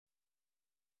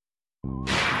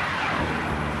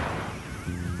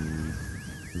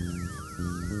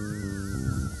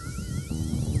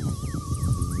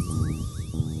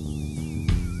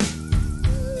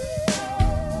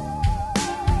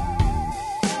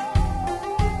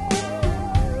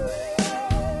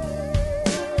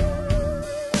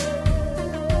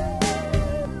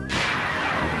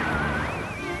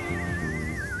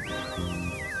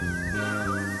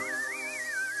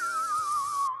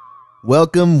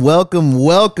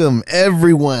Welcome,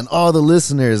 everyone, all the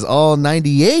listeners, all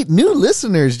 98 new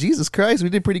listeners. Jesus Christ, we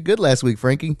did pretty good last week,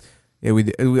 Frankie. Yeah, we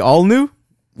did. We all new?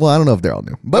 Well, I don't know if they're all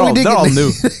new, but we did they're get all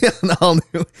new. all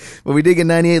new. But we did get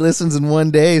 98 listens in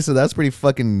one day, so that's pretty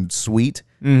fucking sweet.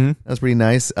 Mm-hmm. That's pretty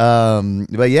nice.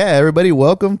 But yeah, everybody,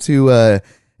 welcome to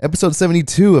episode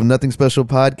 72 of Nothing Special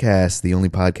Podcast, the only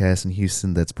podcast in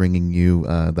Houston that's bringing you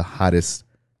the hottest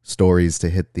stories to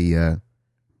hit the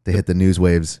news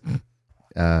waves.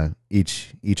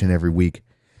 Each and every week.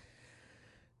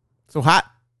 So hot.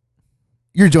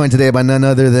 You're joined today by none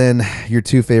other than your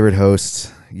two favorite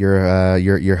hosts,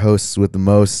 your hosts with the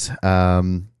most.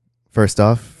 First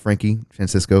off, Frankie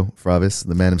Francisco Fravis,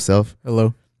 the man himself.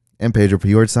 Hello. And Pedro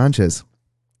Piord Sanchez.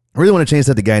 I really want to change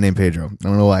that to guy named Pedro. I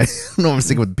don't know why. I don't know. I'm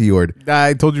sticking with Piord.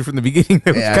 I told you from the beginning.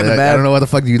 It was kind of I bad. don't know why the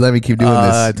fuck you let me keep doing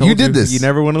this. You did this. You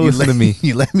never want to listen to me.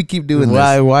 You let me keep doing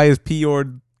this. Why is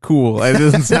Piord cool? It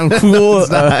doesn't sound cool. It's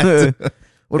not.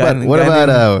 What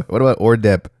about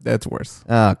Ordep? That's worse.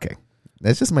 Okay.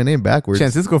 That's just my name backwards.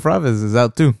 Francisco Fravis is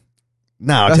out too.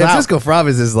 No, That's Francisco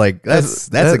Fravis is like that's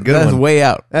a good one. That's way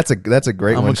out. That's a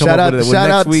great I'm one. gonna come up with it Shout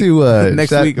next out to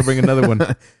next week. I'll bring another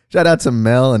one. Shout out to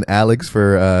Mel and Alex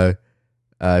for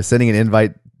sending an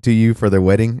invite to you for their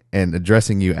wedding and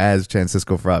addressing you as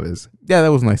Francisco Fravis. Yeah,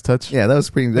 that was a nice touch. Yeah, that was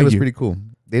pretty cool.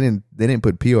 They didn't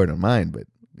put Piord on mine, but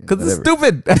Because it's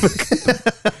stupid.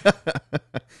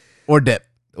 Or Depp.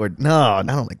 Or no, I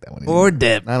don't like that one anymore. Or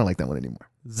Depp. I don't like that one anymore.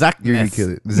 Zach. You're gonna kill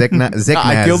it. Zeknaz.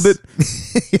 I killed it.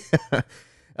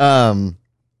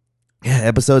 Yeah,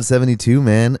 episode 72,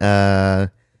 man.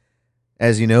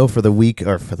 As you know, for the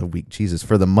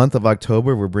month of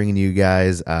October, we're bringing you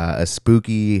guys a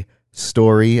spooky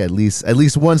story, at least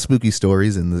one spooky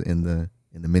stories in the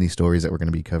mini stories that we're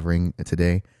going to be covering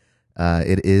today.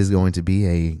 It is going to be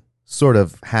a sort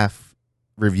of half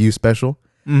review special.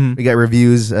 Mm-hmm. We got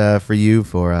reviews for you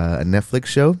for a Netflix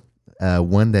show,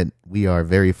 one that we are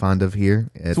very fond of here.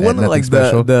 It's one of like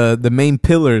the main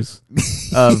pillars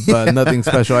of Nothing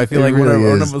Special. I feel like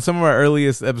one of some of our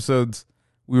earliest episodes,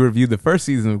 we reviewed the first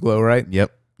season of Glow, right?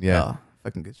 Yep. Yeah. Oh,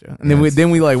 fucking good show. And then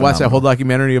we watched that whole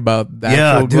documentary about the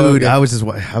actual dude. Glow. I was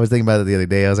thinking about it the other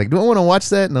day. I was like, do I want to watch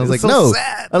that? And I was like, so no.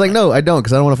 sad. I was like, no, I don't,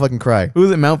 because I don't want to fucking cry. Who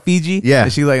was it? Mount Fiji? Yeah.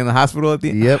 Is she like in the hospital at the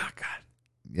end? Yep. Oh, God.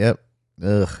 Yep.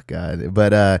 Ugh, God.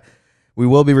 But we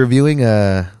will be reviewing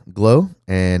Glow,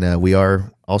 and we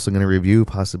are also going to review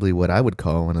possibly what I would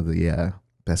call one of the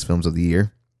best films of the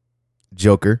year,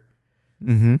 Joker.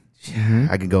 Mm-hmm.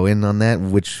 I could go in on that,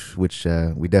 which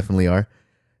we definitely are.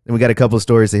 And we got a couple of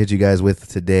stories to hit you guys with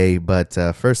today, but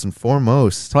first and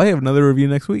foremost, Probably have another review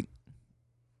next week.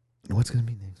 what's going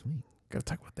to be next week? Gotta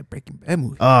talk about the Breaking Bad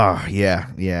movie. Oh,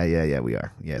 yeah, we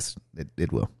are. Yes,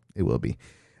 it will be.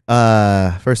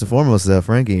 First and foremost,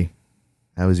 Frankie,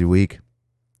 how was your week?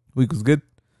 Week was good.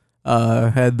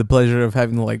 Had the pleasure of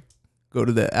having to go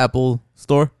to the Apple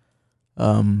store.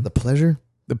 The pleasure?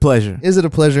 The pleasure. Is it a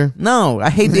pleasure? No, I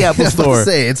hate the Apple I was about store. to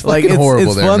say, it's fucking horrible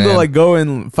It's there, fun man. to go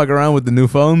and fuck around with the new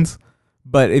phones,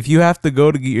 but if you have to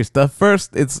go to get your stuff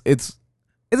first, it's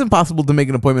impossible to make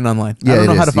an appointment online. Yeah, I don't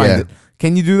know it how is, to find yeah. it.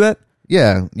 Can you do that?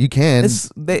 Yeah, you can. It's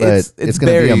gonna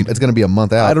buried. it's gonna be a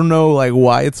month out. I don't know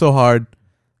why it's so hard.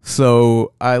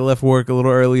 So I left work a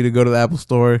little early to go to the Apple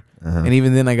store, and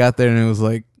even then I got there and it was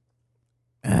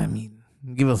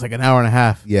give us an hour and a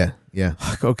half. Yeah.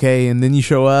 Okay, and then you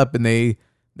show up and they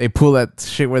pull that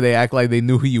shit where they act like they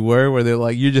knew who you were, where they're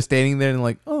like, you're just standing there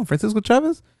and oh, Francisco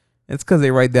Chavez? It's because they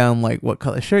write down what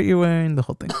color shirt you're wearing, the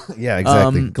whole thing. Yeah,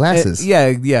 exactly. Glasses.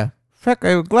 Yeah. Fuck, I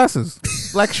have glasses.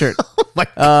 Black shirt. Oh my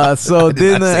God. So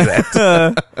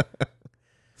then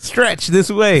stretch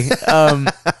this way.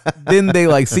 Then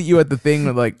they seat you at the thing.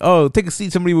 They're oh, take a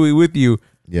seat. Somebody will be with you.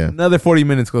 Yeah. Another 40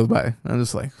 minutes goes by. I'm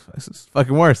just this is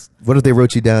fucking worse. What if they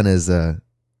wrote you down as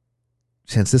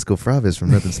Francisco Fravis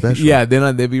from Nothing Special? Yeah,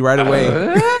 then they'd be right away.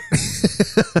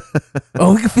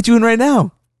 Oh, we can fit you in right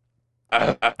now.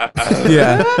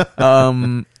 Yeah.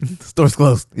 Store's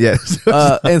closed. Yeah.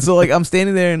 And so I'm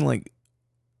standing there and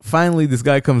finally this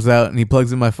guy comes out and he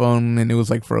plugs in my phone and it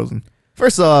was frozen.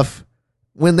 First off,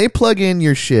 when they plug in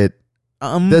your shit,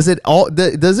 does it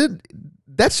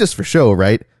that's just for show,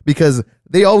 right? Because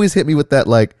they always hit me with that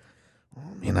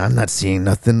I'm not seeing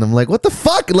nothing. I'm like, what the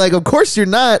fuck? Like, of course you're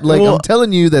not. Like, Well- I'm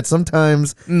telling you that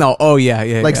sometimes, No. Oh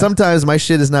yeah. like, yeah. sometimes my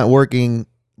shit is not working,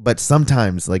 but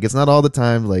sometimes, like, it's not all the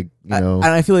time. Like, And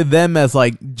I feel like them as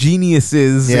like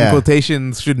geniuses in Yeah.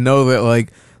 quotations should know that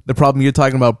like the problem you're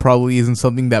talking about probably isn't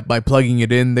something that by plugging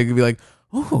it in they could be like,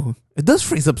 oh, it does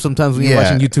freeze up sometimes when you're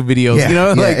Yeah. watching YouTube videos. Yeah, You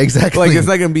know, yeah, like exactly. Like it's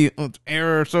not gonna be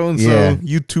error so and so Yeah.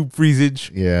 YouTube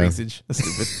freezage. Yeah. Freezage.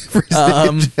 That's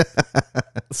stupid.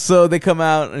 So they come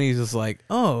out and he's just like,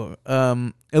 oh,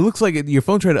 it looks like your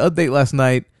phone tried to update last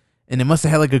night. And it must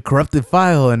have had like a corrupted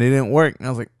file and it didn't work. And I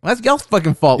was like, well, that's y'all's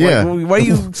fucking fault. Yeah. Like, why are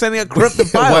you sending out corrupted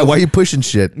files? why are you pushing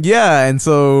shit? Yeah, and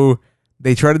so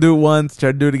they tried to do it once,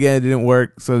 tried to do it again, it didn't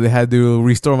work. So they had to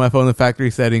restore my phone to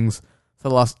factory settings. So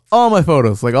I lost all my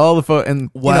photos, like all the photos. And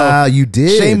Wow, you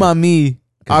did. shame on me.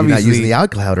 'Cause Obviously, you're not using the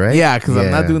iCloud, right? yeah, because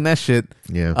I'm not doing that shit.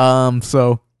 Yeah.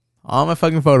 So all my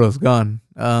fucking photos gone.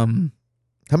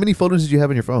 How many photos did you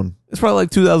have on your phone? It's probably like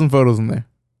 2,000 photos in there.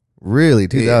 Really,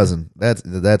 2,000.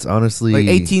 That's honestly Like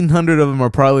 1,800 of them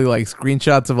are probably like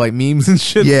screenshots of like memes and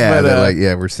shit. Yeah, but, that, like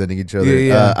we're sending each other.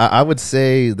 Yeah. I would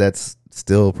say that's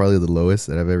still probably the lowest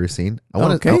that I've ever seen. I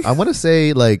want to. Okay. I want to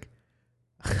say like,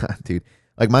 dude,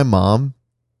 like my mom.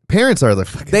 Parents are the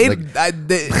fucking.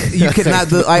 You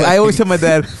cannot. I always tell my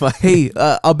dad, "Hey,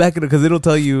 I'll back it up because it'll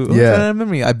tell you." Yeah.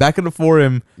 Memory. I back it up for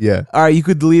him. Yeah. All right, you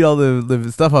could delete all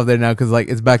the stuff off there now because like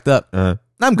it's backed up.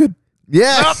 I'm good.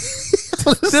 Yeah.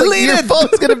 Delete your it.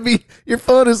 phone's gonna be. Your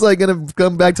phone is like gonna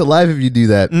come back to life if you do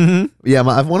that. Mm-hmm. Yeah.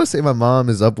 I want to say my mom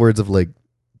is upwards of like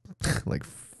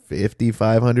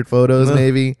 5,500 photos,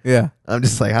 maybe. Yeah. I'm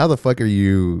just like, how the fuck are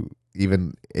you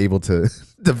even able to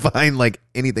define like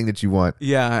anything that you want?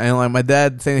 Yeah, and like my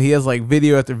dad saying he has like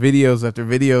video after videos after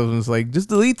videos, and it's like just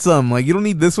delete some. Like you don't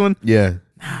need this one. Yeah.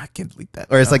 Nah, I can't delete that.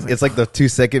 Or it's I like was it's like the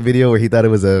 2-second video where he thought it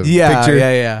was a yeah, picture.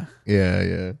 yeah.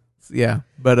 Yeah.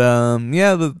 But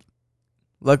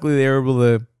luckily they were able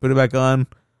to put it back on.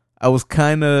 I was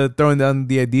kind of throwing down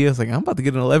the idea. It's like I'm about to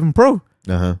get an 11 Pro,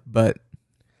 but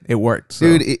it worked.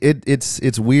 So. Dude,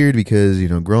 it's weird because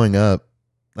growing up,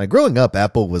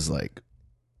 Apple was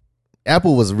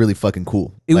really fucking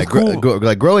cool. It was cool.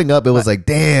 Like growing up, it was like,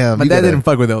 damn. My dad didn't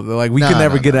fuck with it. Like we could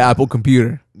never get an Apple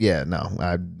computer. Yeah, no.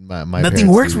 My Nothing parents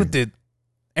works do. with it.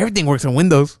 Everything works on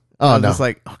Windows. Oh, I was no. just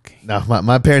like, okay. No,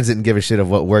 my parents didn't give a shit of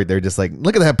what worked. They're just like,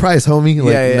 look at that price, homie.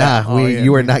 Like, Yeah. nah, Oh, yeah.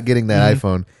 you are not getting that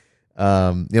iPhone.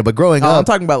 But growing I'm up,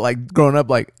 talking about like growing up,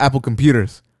 like Apple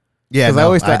computers. yeah, Because I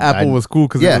always thought Apple was cool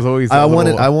because it was always. I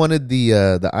wanted the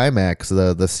IMAX,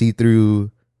 the see-through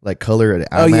like color IMAX.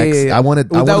 Oh, yeah. I wanted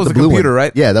Well, that was the a blue computer, one.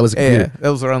 right? Yeah, that was a computer. That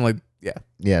was around like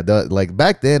Yeah, like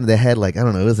back then they had like, I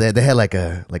don't know, they had like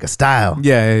a style,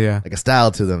 yeah. like a style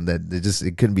to them that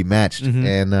it couldn't be matched.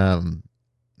 Mhm. And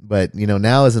but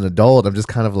now as an adult, I'm just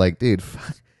kind of like, dude,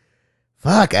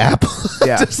 fuck Apple.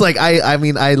 Yeah. Just like I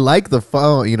mean, I like the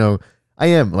phone. I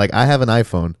am like, I have an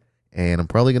iPhone, and I'm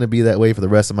probably gonna be that way for the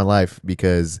rest of my life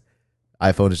because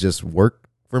iPhones just work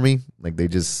for me. Like they're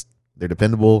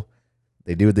dependable.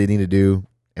 They do what they need to do,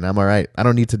 and I'm all right. I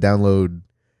don't need to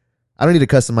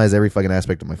customize every fucking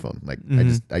aspect of my phone. Like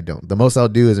I don't. The most I'll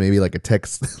do is maybe like a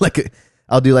text,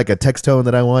 I'll do like a text tone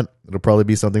that I want. It'll probably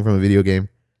be something from a video game,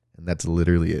 and that's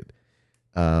literally it.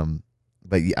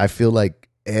 But I feel like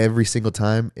every single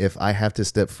time if I have to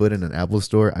step foot in an Apple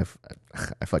store, I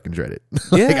fucking dread it.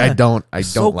 Like, Yeah. I don't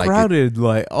So like crowded,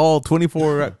 like all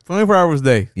 24 hours a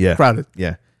day. Yeah. Crowded. it.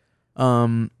 Yeah.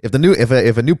 If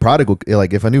If a new product,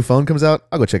 like if a new phone comes out,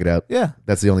 I'll go check it out. Yeah.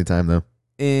 That's the only time though.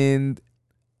 And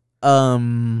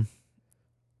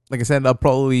like I said, I'll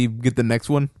probably get the next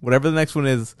one. Whatever the next one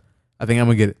is, I think I'm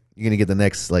gonna get it. You're gonna get the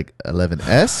next like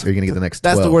 11s, or you're gonna get the next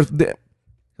 12? That's the worst.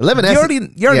 11s. You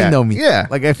already yeah, know me. Yeah.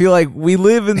 Like I feel like we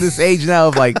live in this age now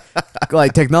of like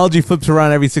technology flips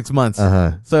around every 6 months.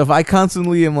 So if I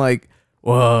constantly am like,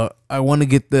 well, I want to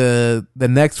get the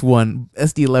next one,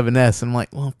 SD11s, and I'm like,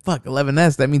 well, fuck,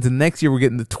 11s. That means the next year we're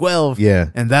getting the 12. Yeah.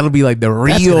 And that'll be like the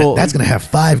real. That's gonna have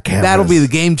 5 cameras. That'll be the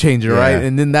game changer, Yeah. right?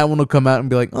 And then that one will come out and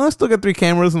be like, oh, I still got 3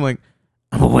 cameras. I'm like,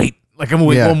 I'm gonna wait.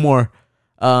 Yeah. One more.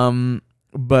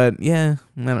 But yeah,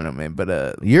 I don't know, man.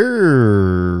 But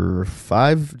You're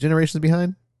 5 generations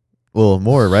behind. Well,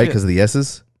 more, right? Shit. Because of the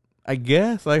S's. I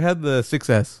guess I had the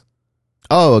 6S.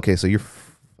 Oh, okay. So you're.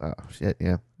 Oh shit.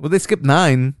 Yeah. Well, they skipped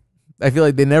 9. I feel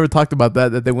like they never talked about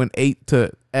that they went 8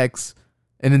 to X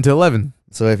and into 11.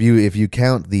 So if you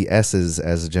count the S's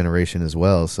as a generation as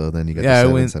well, so then you got Yeah, I the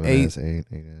went 7S,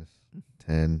 8S,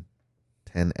 10,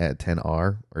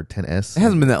 10R or 10S. It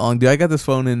hasn't been that long, dude. I got this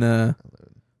phone in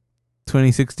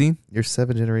 2016. You're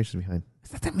 7 generations behind.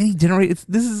 Is that many generations?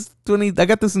 This is 20. I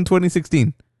got this in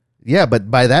 2016. Yeah, but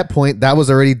by that point, that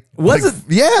was already Was it?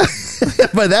 Yeah,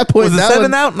 by that point, Was the that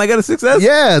 7 out and I got a 6S?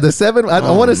 Yeah, the 7.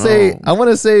 I want to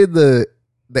say the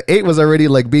 8 was already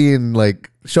like being like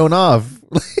shown off.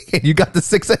 And you got the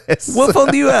 6S. What phone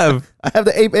do you have? I have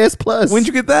the 8S Plus. When'd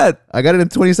you get that? I got it in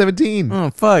 2017.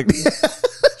 Oh fuck!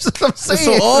 That's what I'm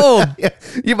saying. so old. Yeah.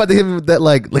 You about to hit me with that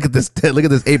like, look at this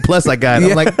 8 Plus I got.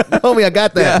 I'm like, homie, I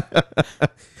got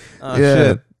that. Oh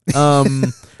shit.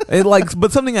 It like,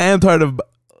 but something I am tired of.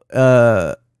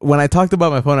 When I talked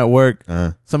about my phone at work,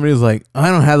 somebody was like, "I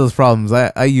don't have those problems.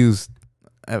 I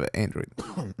have an Android."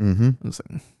 Mm-hmm. I was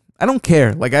like, I don't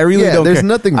care. Like, I really don't care. There's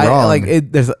nothing wrong.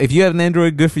 If you have an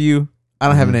Android, good for you. I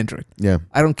don't have an Android. Yeah.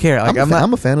 I don't care. Like,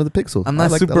 I'm a fan of the Pixel. I'm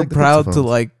not super proud to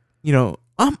like,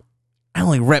 I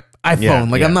only rep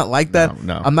iPhone. Yeah, I'm not like that.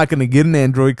 No. I'm not going to get an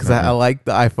Android because I like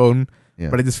the iPhone.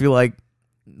 Yeah. But I just feel like,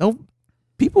 no,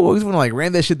 people always want to like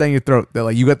ram that shit down your throat. They're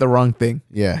like, you got the wrong thing.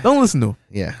 Yeah. Don't listen to them.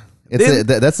 Yeah.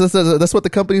 That's what the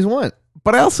companies want.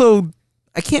 But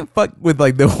I can't fuck with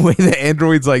like the way the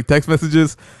Androids like text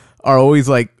messages are always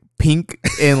like pink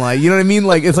and like, you know what I mean?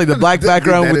 Like it's like the black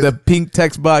background with the pink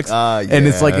text box and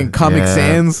it's like in Comic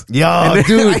Sans. Yo,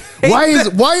 dude,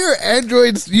 why are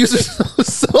Androids users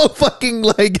so fucking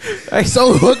like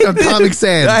so hooked on Comic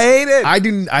Sans? I hate it.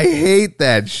 I hate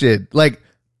that shit. Like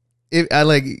if I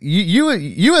like you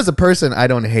as a person, I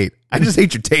don't hate. I just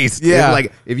hate your taste. Yeah.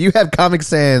 If you have Comic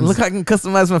Sans, look, I can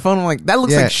customize my phone. I'm like, that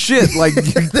looks like shit. Like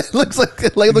that looks like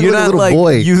a you're not little like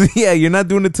boy. You're not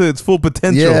doing it to its full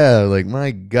potential. Yeah, like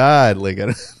my God, like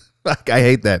I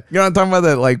hate that. You know what I'm talking about?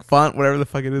 That like font, whatever the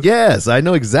fuck it is. Yes, I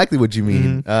know exactly what you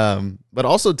mean. Mm-hmm. But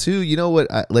also too, you know what?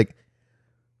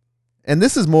 And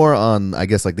this is more on, I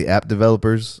guess, like the app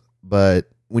developers. But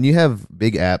when you have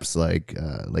big apps like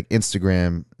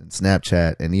Instagram and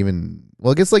Snapchat, and even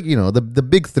I guess like the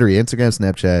big three: Instagram,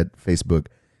 Snapchat, Facebook.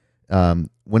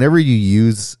 Whenever you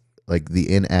use like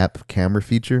the in-app camera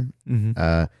feature,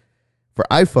 for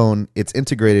iPhone, it's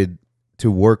integrated to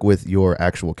work with your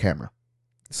actual camera.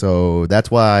 So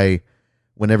that's why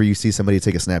whenever you see somebody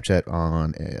take a Snapchat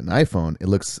on an iPhone, it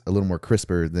looks a little more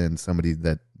crisper than somebody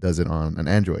that does it on an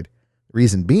Android.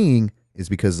 Reason being is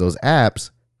because those apps,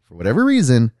 for whatever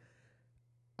reason,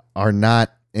 are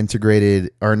not integrating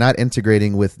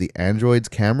with the Android's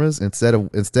cameras.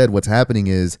 Instead, what's happening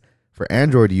is for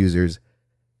Android users,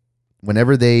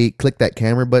 whenever they click that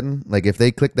camera button, like if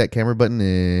they click that camera button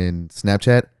in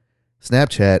Snapchat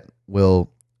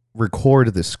will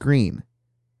record the screen.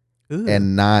 Ooh.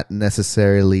 And not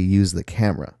necessarily use the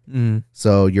camera.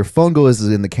 So your phone goes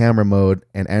in the camera mode,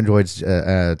 and Android's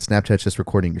Snapchat's just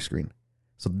recording your screen.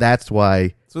 So that's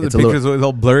why the picture's always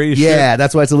all blurry. Yeah,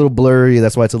 that's why it's a little blurry.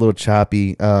 That's why it's a little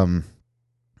choppy. And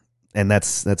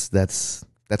that's what's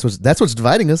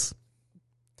dividing us.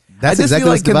 That's I just exactly feel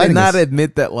like what's dividing us. Can they not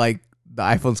admit that like the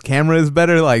iPhone's camera is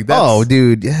better? Like that's, oh,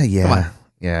 dude, yeah.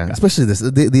 Especially this.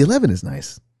 The 11 is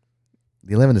nice.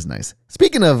 The 11 is nice.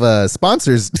 Speaking of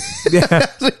sponsors,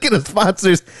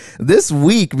 this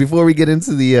week before we get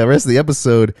into the rest of the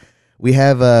episode, we do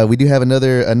have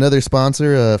another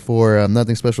sponsor for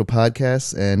Nothing Special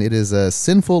Podcast, and it is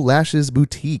Sinful Lashes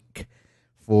Boutique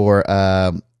for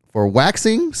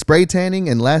waxing, spray tanning,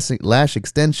 and lash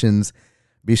extensions.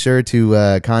 Be sure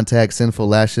to contact Sinful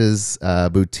Lashes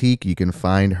Boutique. You can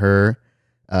find her,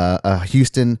 a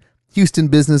Houston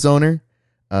business owner.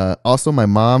 Also my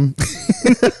mom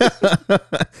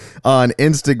on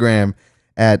Instagram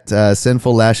at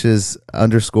Sinful Lashes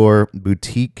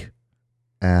 _boutique.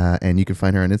 And you can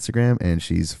find her on Instagram, and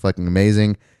she's fucking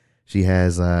amazing. She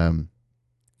has,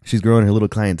 she's growing her little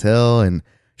clientele, and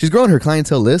she's growing her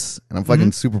clientele list, and I'm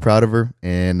fucking super proud of her.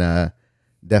 And,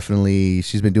 definitely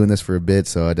she's been doing this for a bit.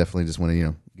 So I definitely just want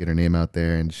to, get her name out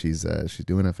there, and she's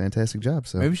doing a fantastic job.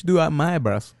 So maybe we should do my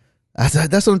eyebrows. That's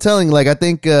what I'm telling. Like, I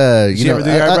think ever do your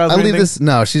eyebrows I'll or leave anything? this.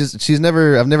 No, she's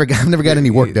never. I've never got any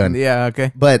work done. Yeah,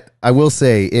 okay. But I will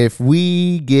say, if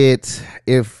we get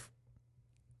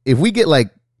like,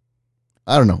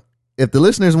 I don't know, if the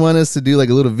listeners want us to do like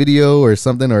a little video or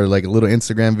something, or like a little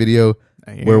Instagram video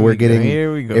where we're getting,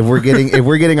 if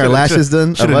we're getting our lashes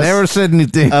done, should have never said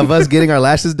anything of us getting our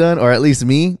lashes done, or at least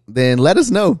me, then let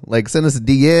us know. Like, send us a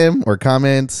DM or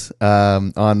comment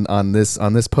on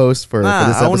this post for this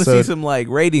episode. I want to see some like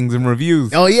ratings and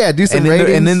reviews. Oh yeah, do some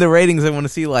ratings. And then the ratings, I want to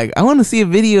see like, I want to see a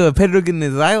video of Pedro getting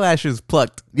his eyelashes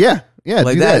plucked. Yeah,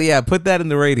 like do that. Yeah, put that in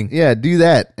the rating. Yeah, do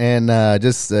that, and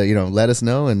just let us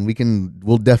know, and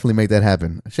we'll definitely make that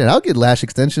happen. Shit, I'll get lash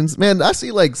extensions, man. I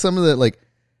see like some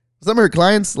of her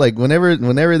clients, like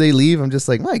whenever they leave, I'm just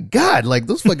like, my God, like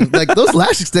those fucking like those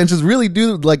lash extensions really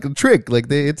do like a trick.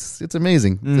 Like it's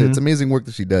amazing. It's amazing work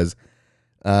that she does.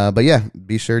 But yeah,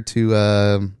 be sure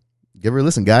to give her a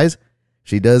listen, guys.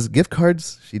 She does gift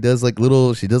cards. She does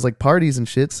like parties and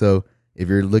shit. So if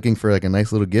you're looking for like a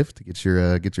nice little gift to get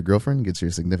your girlfriend, get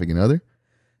your significant other,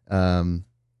 there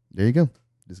you go.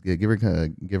 Just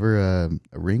give her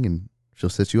a ring and she'll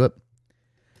set you up.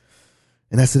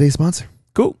 And that's today's sponsor.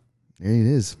 Cool. There it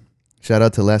is. Shout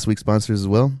out to last week's sponsors as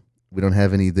well. We don't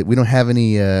have any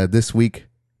this week.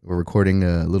 We're recording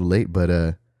a little late,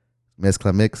 but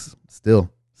Mezcla Mix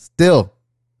still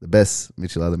the best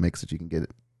michelada mix that you can get.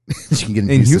 You can get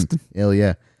in Houston. Hell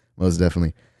yeah, most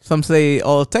definitely. Some say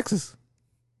all of Texas.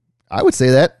 I would say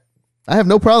that. I have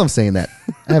no problem saying that.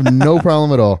 I have no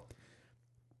problem at all.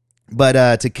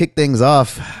 But to kick things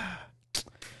off,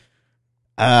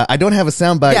 I don't have a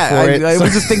soundbite for it. I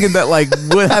was just thinking that, like,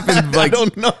 what happened? Like, I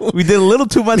don't know. We did a little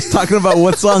too much talking about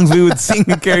what songs we would sing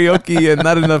in karaoke and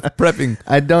not enough prepping.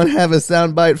 I don't have a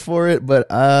soundbite for it, but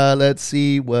let's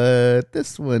see what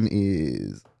this one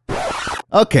is.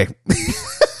 Okay.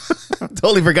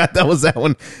 Totally forgot that was that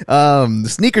one.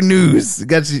 Sneaker news.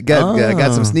 Got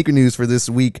some sneaker news for this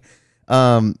week.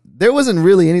 There wasn't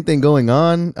really anything going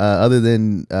on other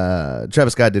than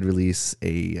Travis Scott did release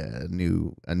a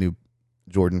new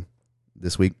Jordan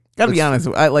this week. Gotta be honest,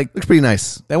 I like looks pretty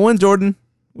nice. That one Jordan.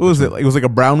 What was it? It was like a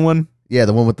brown one. Yeah,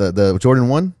 the one with the Jordan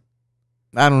 1.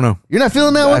 I don't know. You're not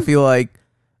feeling that one? I feel like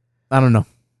I don't know.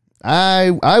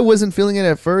 I wasn't feeling it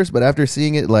at first, but after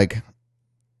seeing it like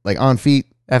on feet,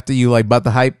 after you like bought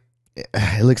the hype,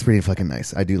 it looks pretty fucking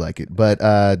nice. I do like it. But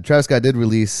Travis Scott did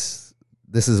release.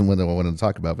 This isn't what I wanted to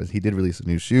talk about, but he did release a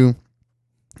new shoe,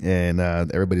 and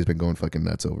everybody's been going fucking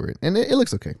nuts over it, and it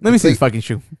looks okay. Let me see his fucking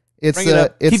shoe. It's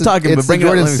keep talking, but bring the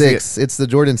Jordan it up. 6. It's the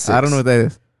Jordan 6. I don't know what that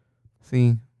is.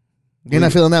 See, you're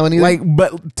not feeling that one either. Like,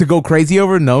 but to go crazy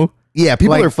over, no. Yeah,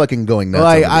 people are fucking going nuts.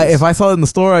 Like, if I saw it in the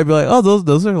store, I'd be like, oh,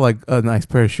 those are like a nice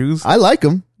pair of shoes. I like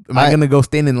them. Am I gonna go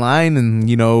stand in line and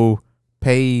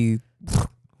pay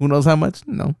who knows how much?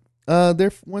 No.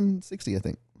 They're $160, I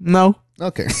think. No.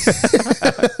 Okay.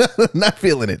 Not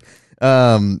feeling it.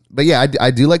 But yeah,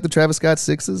 I do like the Travis Scott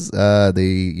 6s.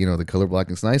 The color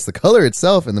blocking's nice. The color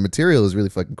itself and the material is really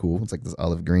fucking cool. It's like this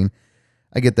olive green.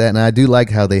 I get that, and I do like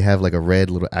how they have like a red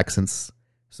little accents.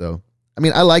 So, I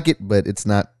mean, I like it, but it's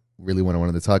not really what I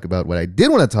wanted to talk about. What I did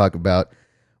want to talk about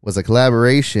was a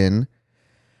collaboration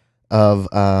of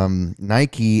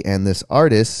Nike and this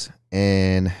artist.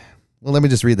 And well, let me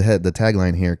just read the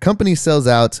tagline here. Company sells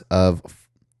out of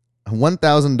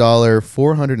 $1,000,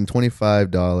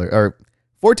 $425 or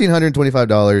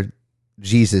 $1,425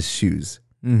 Jesus shoes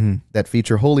that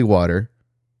feature holy water,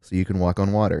 so you can walk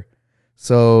on water.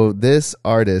 So this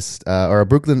artist, or a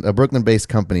Brooklyn-based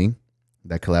company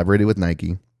that collaborated with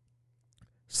Nike,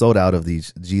 sold out of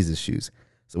these Jesus shoes.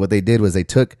 So what they did was they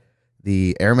took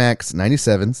the Air Max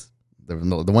 97s,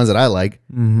 the ones that I like,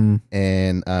 and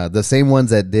the same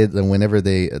ones that did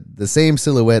the same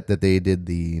silhouette that they did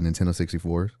the Nintendo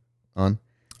 64 on.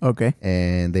 Okay.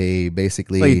 And they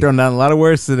basically... Like, you're throwing down a lot of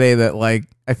words today that, like,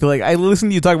 I feel like I listen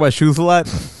to you talk about shoes a lot,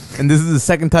 and this is the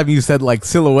second time you said, like,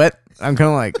 silhouette. I'm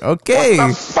kind of like, okay.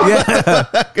 Yeah.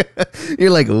 You're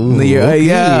like, ooh, okay.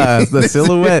 Yeah, the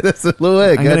silhouette. The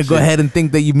silhouette. I'm going to go ahead and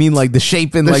think that you mean, like, the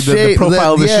shape and, the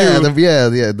profile of the shoe.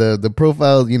 The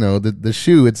profile, the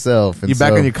shoe itself. And you're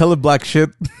back on your color block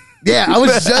shit. Yeah, I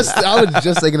was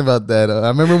just thinking about that. I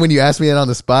remember when you asked me that on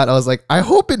the spot, I was like, I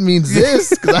hope it means this,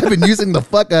 because I've been using the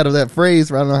fuck out of that phrase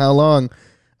for I don't know how long.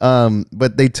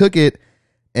 But they took it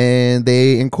and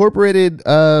they incorporated,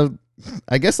 I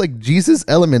guess, like Jesus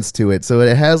elements to it. So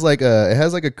it has like a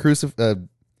has like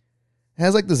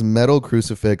this metal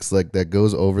crucifix like that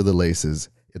goes over the laces.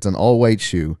 It's an all white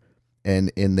shoe,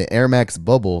 and in the Air Max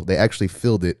bubble, they actually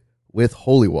filled it with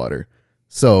holy water.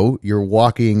 So you're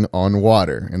walking on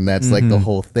water, and that's like the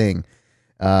whole thing.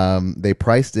 They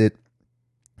priced it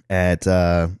at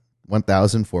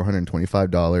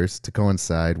 $1,425 to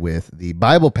coincide with the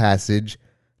Bible passage,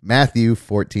 Matthew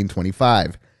 14:25.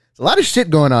 There's a lot of shit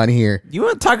going on here. You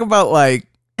want to talk about like,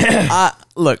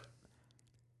 look,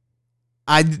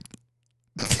 I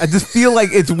just feel like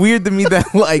it's weird to me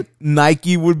that like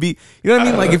Nike would be, you know what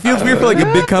I mean? Like, it feels weird for like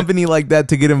a big company like that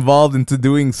to get involved into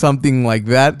doing something like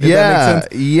that. Yeah, that makes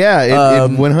sense. Yeah,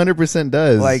 it 100%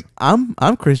 does. Like, I'm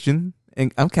Christian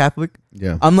and I'm Catholic.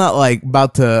 Yeah, I'm not like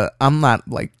I'm not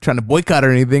like trying to boycott or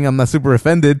anything. I'm not super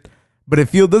offended. But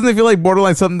doesn't it feel like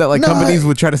borderline something that like companies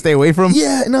would try to stay away from?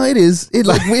 Yeah, no, it is.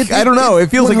 I don't know. It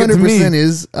feels like it's me. 100%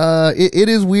 is. It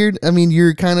is weird. I mean,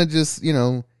 you're kind of just,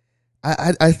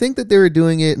 I think that they were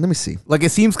doing it. Let me see. Like,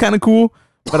 it seems kind of cool,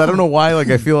 but I don't know why. Like,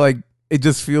 I feel like it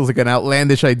just feels like an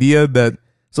outlandish idea that.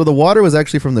 So the water was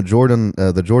actually from the Jordan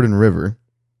River,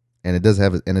 and it does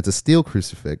have and it's a steel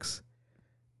crucifix.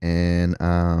 And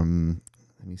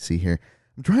let me see here.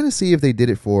 I'm trying to see if they did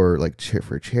it for like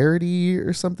for charity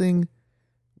or something.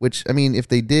 Which, I mean, if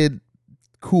they did,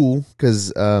 cool,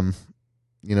 because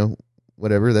you know,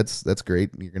 whatever. That's great.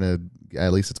 You're gonna,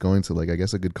 at least it's going to, like, I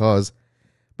guess, a good cause.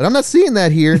 But I'm not seeing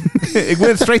that here. It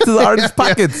went straight to the artist's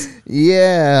pockets.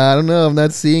 Yeah, I don't know. I'm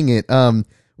not seeing it.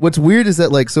 What's weird is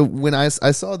that, like, so when I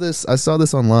saw this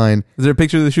online. Is there a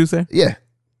picture of the shoes there? Yeah,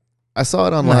 I saw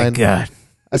it online. Oh my God.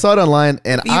 I saw it online,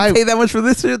 and you pay that much for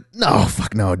this shit? No,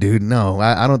 fuck no, dude. No,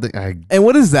 I don't think I. And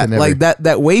what is that? Like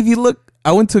that wavy look?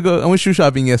 I went shoe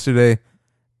shopping yesterday,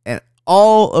 and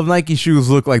all of Nike shoes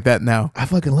look like that now. I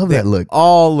fucking love that look.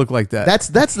 All look like that. That's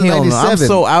the Hell 97. No. I'm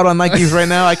so out on Nikes right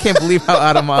now. I can't believe how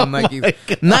out I'm on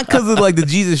Nikes. Not because of like the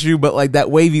Jesus shoe, but like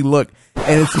that wavy look.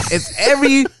 And it's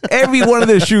every one of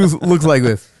their shoes looks like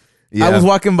this. Yeah. I was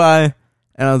walking by,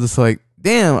 and I was just like,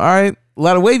 damn, all right. A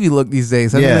lot of wavy look these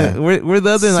days. Yeah. Where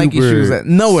the other Nike shoes at?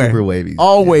 Nowhere. Super wavy.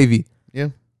 All wavy. Yeah.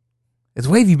 It's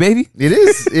wavy, baby. It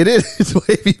is. It's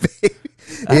wavy, baby.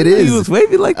 It is. It was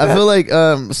wavy like that. I feel like,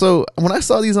 so when I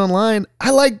saw these online,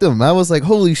 I liked them. I was like,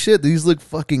 holy shit, these look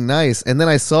fucking nice. And then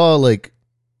I saw like,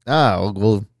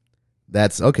 well,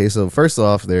 that's okay. So first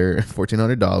off, they're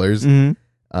 $1,400.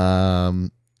 Mm-hmm.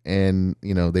 And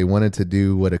you know, they wanted to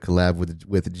do a collab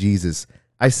with Jesus.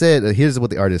 I said, here's what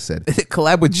the artist said.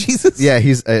 Collab with Jesus? Yeah,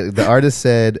 the artist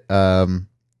said,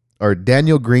 or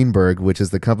Daniel Greenberg, which is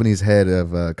the company's head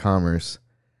of commerce.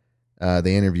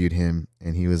 They interviewed him,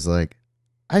 and he was like,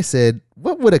 I said,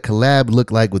 what would a collab look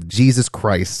like with Jesus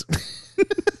Christ?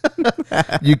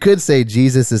 You could say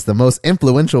Jesus is the most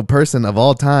influential person of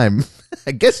all time.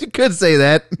 I guess you could say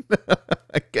that.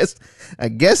 I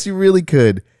guess you really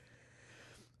could.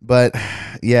 But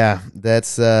yeah,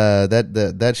 that's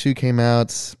that shoe came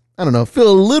out. I don't know.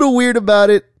 Feel a little weird about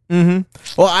it. Mm-hmm.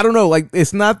 Well, I don't know. Like,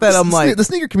 it's not that I'm like, the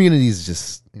sneaker community is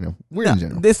just, you know, weird in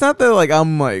general. It's not that like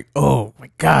I'm like, oh my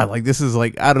God, like this is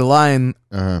like out of line.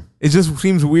 Uh-huh. It just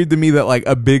seems weird to me that like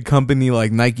a big company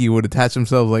like Nike would attach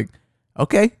themselves like,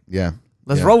 okay, yeah,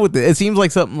 let's roll with it. It seems like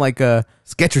something like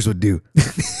Skechers would do.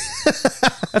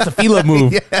 That's a Fila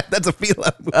move. Yeah, that's a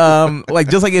Fila move. Like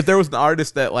just like if there was an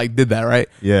artist that like did that, right?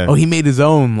 Yeah. Oh, he made his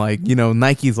own, like, you know,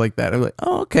 Nike's like that. I'm like,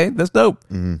 oh, okay, that's dope.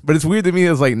 Mm-hmm. But it's weird to me.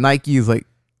 It's like Nike is like,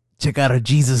 check out our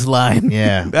Jesus line.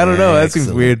 Yeah. I don't know. That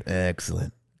seems weird.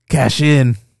 Excellent. Cash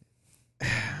in.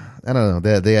 I don't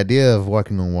know. The idea of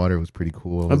walking on water was pretty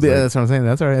cool. That's what I'm saying.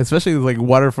 That's all right. Especially like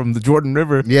water from the Jordan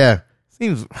River. Yeah.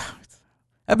 Seems.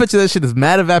 I bet you that shit is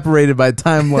mad evaporated by the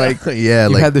time like yeah,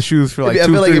 you've had the shoes for like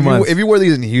 2 or 3 months. If you wore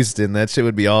these in Houston, that shit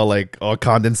would be all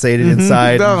condensated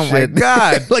inside. Oh and my shit.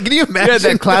 God! Like, can you imagine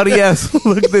yeah, that cloudy ass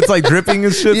look that's like dripping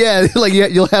and shit? Yeah, like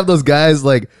you'll have those guys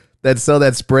like that sell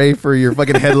that spray for your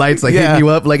fucking headlights, like hitting you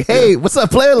up, like, hey, what's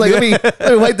up, player? Like, let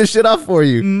me wipe this shit off for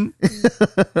you.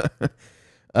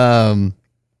 But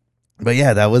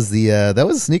yeah, that was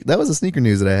the sneaker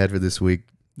news that I had for this week.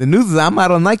 The news is I'm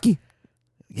out on Nike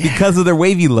because of their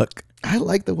wavy look. I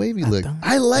like the wavy look.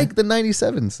 I like the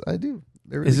 97s. I do.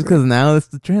 Really it's just because now it's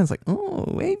the trend. It's like, oh,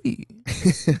 wavy.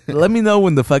 Let me know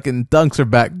when the fucking dunks are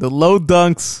back. The low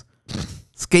dunks,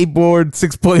 skateboard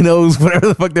 6.0s, whatever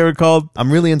the fuck they were called.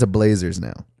 I'm really into Blazers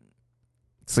now.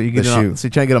 So you're trying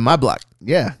to get on my block.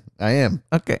 Yeah, I am.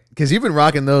 Okay. Because you've been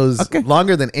rocking those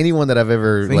longer than anyone that I've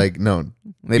ever known.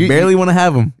 They barely want to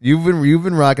have them. You've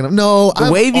been rocking them. No,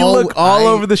 the wavy look all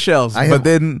over the shelves. But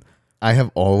then I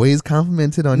have always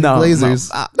complimented on your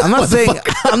Blazers. No. I'm not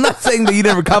saying that you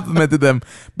never complimented them,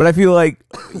 but I feel like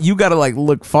you got to like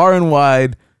look far and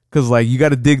wide because like you got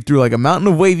to dig through like a mountain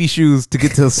of wavy shoes to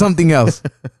get to something else.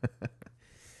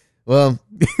 Well,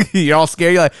 you're all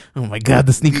scared. You're like, oh my God,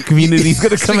 the sneaker community is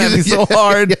gonna come at me so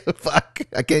hard. Yeah, fuck,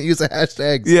 I can't use the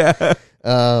hashtags. Yeah.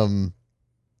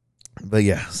 But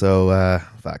yeah, so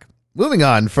fuck. Moving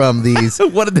on from these.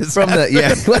 What a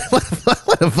disaster.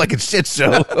 What a fucking shit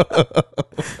show.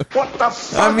 What the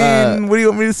fuck? I mean, what do you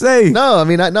want me to say? No, I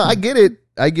mean, I get it.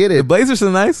 The Blazers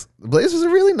are nice. The Blazers are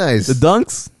really nice. The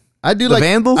dunks. I do the like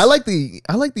Vandals. I like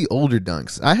the older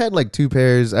dunks. I had like 2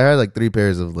 pairs. I had like 3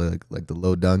 pairs of like the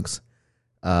low dunks,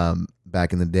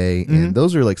 back in the day, and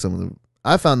those are like some of the.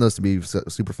 I found those to be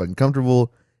super fucking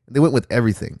comfortable. They went with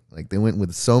everything. Like they went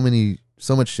with so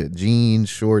much shit: jeans,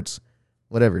 shorts,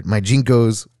 whatever. My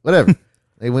Jinkos, whatever.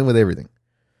 They went with everything.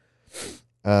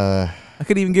 I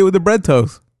could even get with the bread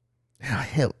toes.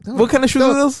 Hell, what kind of shoes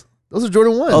are those? Those are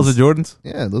Jordan 1s. Those are Jordans?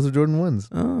 Yeah, those are Jordan 1s.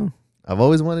 Oh. I've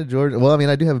always wanted Jordan. Well, I mean,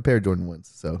 I do have a pair of Jordan 1s,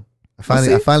 so I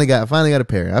finally got a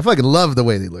pair. I fucking love the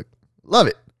way they look. Love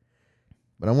it.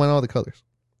 But I want all the colors.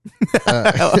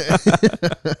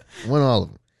 I want all of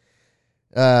them.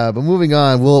 But moving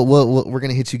on, we're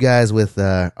gonna hit you guys with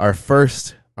our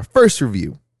first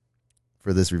review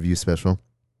for this review special,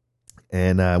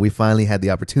 and we finally had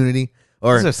the opportunity.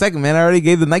 Or This is our second, man. I already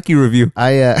gave the Nike review.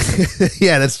 yeah,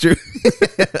 that's true.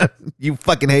 You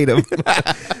fucking hate him.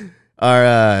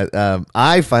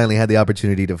 I finally had the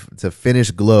opportunity to finish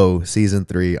Glow season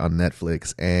 3 on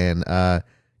Netflix, and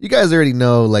you guys already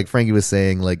know, like Frankie was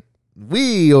saying, like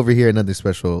we over here at Nothing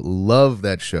Special love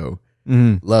that show.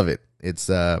 Love it. It's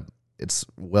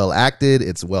well acted,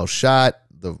 it's well shot.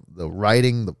 The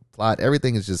writing, the plot,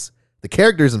 everything is just, the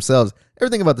characters themselves,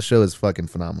 everything about the show is fucking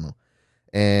phenomenal.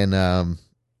 And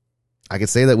I could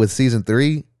say that with season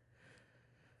 3,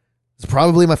 it's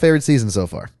probably my favorite season so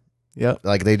far. Yep.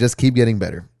 Like they just keep getting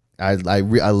better. I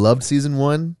loved season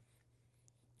 1.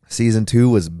 Season 2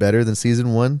 was better than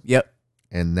season 1. Yep.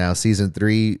 And now season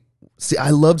 3. See, I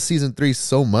loved season 3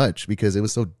 so much because it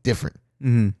was so different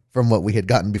from what we had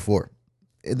gotten before.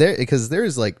 Because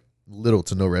there's like little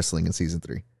to no wrestling in season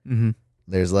 3.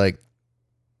 There's like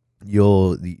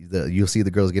you'll see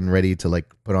the girls getting ready to like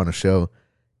put on a show,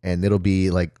 and it'll be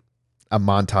like a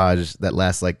montage that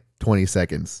lasts like 20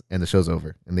 seconds, and the show's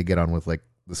over, and they get on with like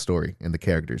the story and the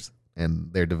characters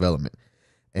and their development.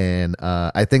 And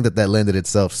I think that lended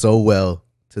itself so well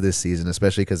to this season,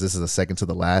 especially because this is the second to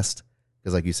the last.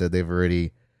 Because like you said, they've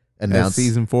already announced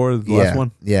season 4 is the last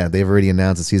one. Yeah, they've already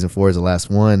announced that season 4 is the last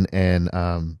one, and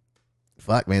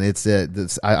fuck, man,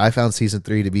 I found season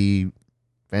 3 to be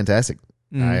fantastic.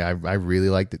 I really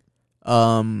liked it.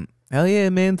 Hell yeah,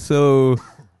 man. So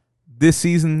this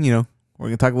season, we're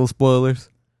gonna talk a little spoilers.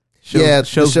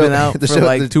 Show's been out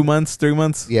for 2 months, 3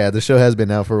 months. Yeah, the show has been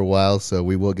out for a while, so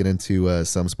we will get into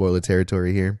some spoiler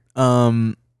territory here.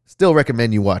 Still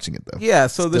recommend you watching it though. Yeah,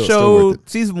 so the show,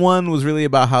 season 1 was really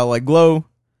about how like Glow,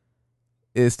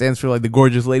 it stands for like the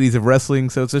gorgeous ladies of wrestling.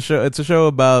 So it's a show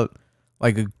about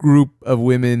like a group of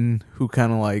women who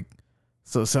kind of like,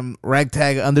 so some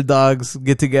ragtag underdogs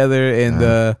get together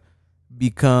and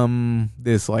become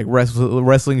this like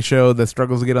wrestling show that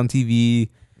struggles to get on TV.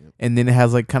 And then it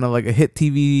has like kind of like a hit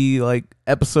TV like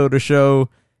episode or show,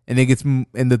 and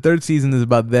the third season is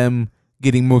about them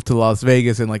getting moved to Las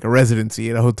Vegas in like a residency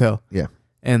at a hotel. Yeah.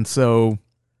 And so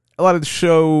a lot of the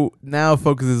show now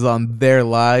focuses on their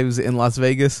lives in Las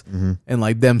Vegas and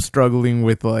like them struggling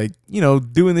with like,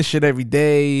 doing this shit every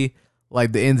day,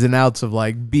 like the ins and outs of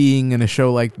like being in a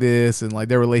show like this and like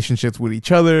their relationships with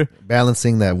each other,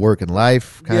 balancing that work and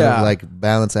life kind of like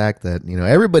balance act that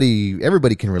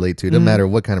everybody can relate to, no matter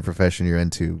what kind of profession you're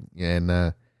into.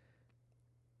 And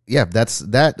that's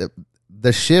the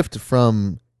shift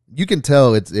from, you can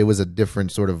tell it was a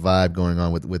different sort of vibe going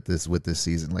on with this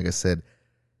season. Like I said,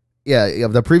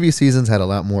 the previous seasons had a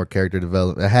lot more character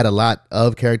development. Had a lot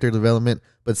of character development.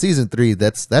 But season 3,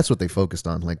 that's what they focused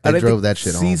on. Like they drove that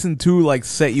shit on. Season 2 like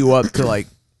set you up to like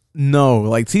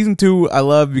like season 2 I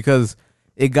love because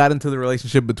it got into the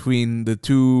relationship between the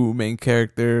two main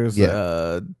characters,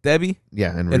 Debbie,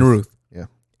 and Ruth. Yeah,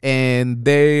 and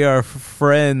they are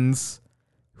friends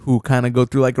who kind of go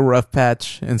through like a rough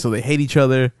patch, and so they hate each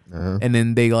other, and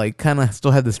then they like kind of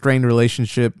still have the strained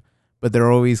relationship, but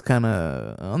they're always kind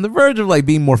of on the verge of like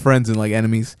being more friends than like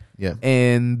enemies. Yeah,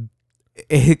 and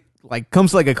it like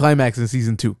comes to like a climax in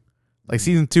season 2. Like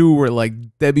season 2 where like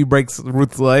Debbie breaks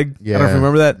Ruth's leg. Yeah. I don't know if you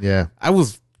remember that. Yeah. I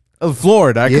was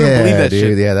floored. I couldn't believe that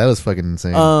shit. Yeah, that was fucking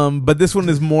insane. But this one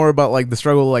is more about like the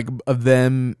struggle like of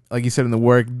them, like you said in the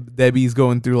work. Debbie's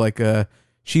going through like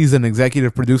she's an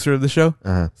executive producer of the show.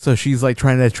 So she's like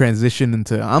trying to transition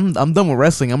into I'm done with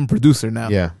wrestling. I'm a producer now.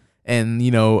 Yeah. And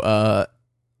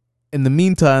in the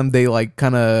meantime, they like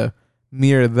kind of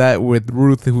mirror that with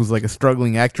Ruth, who's like a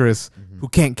struggling actress who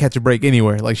can't catch a break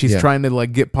anywhere. Like she's trying to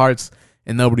like get parts,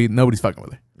 and nobody's fucking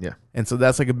with her. Yeah. And so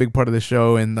that's like a big part of the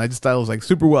show, and I just thought it was like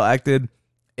super well acted.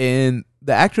 And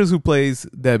the actress who plays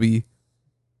Debbie,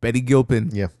 Betty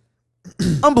Gilpin,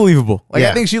 unbelievable. Like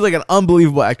I think she's like an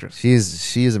unbelievable actress. She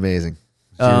is amazing.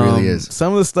 She really is.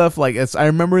 Some of the stuff like I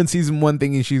remember in season 1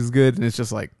 thinking she's good, and it's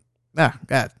just like,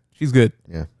 God, she's good.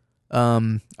 Yeah.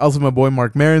 Also my boy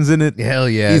Mark Maron's in it. Hell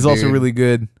yeah, he's dude. also really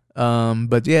good.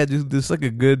 But yeah, just like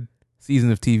a good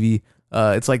season of TV.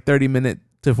 It's like 30-minute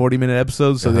to 40-minute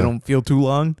episodes, so they don't feel too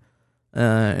long.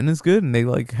 And it's good, and they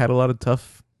like had a lot of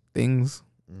tough things.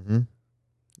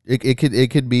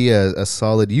 It could be a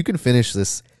solid. You can finish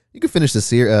this. You can finish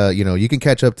this year. You can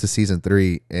catch up to season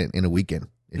 3 in a weekend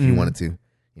if you wanted to.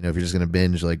 If you're just gonna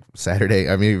binge like Saturday.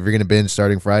 I mean, if you're gonna binge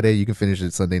starting Friday, you can finish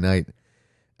it Sunday night.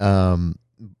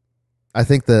 I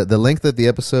think the length of the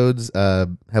episodes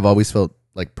have always felt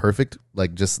like perfect,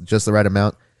 like just the right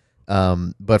amount.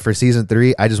 But for season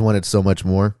 3, I just wanted so much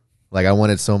more. Like I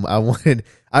wanted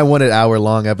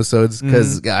hour-long episodes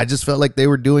because I just felt like they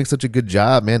were doing such a good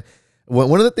job, man.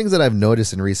 One of the things that I've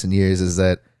noticed in recent years is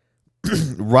that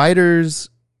writers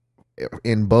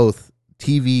in both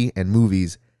TV and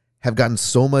movies have gotten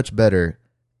so much better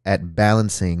at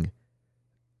balancing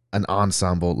an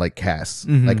ensemble like cast,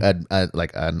 like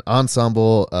an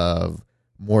ensemble of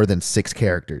more than 6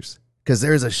 characters. Because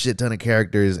there's a shit ton of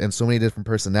characters and so many different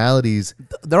personalities.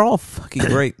 They're all fucking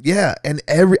great. Yeah, and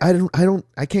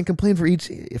I can't complain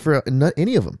for not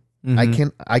any of them.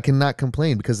 I cannot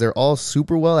complain because they're all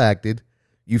super well acted.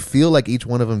 You feel like each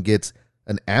one of them gets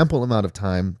an ample amount of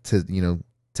time to,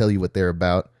 tell you what they're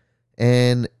about.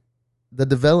 And the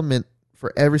development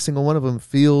for every single one of them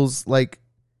feels like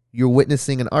you're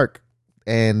witnessing an arc.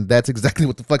 And that's exactly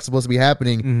what the fuck's supposed to be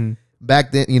happening.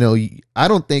 Back then, I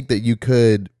don't think that you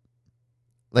could,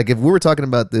 like, if we were talking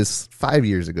about this 5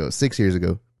 years ago, 6 years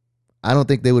ago, I don't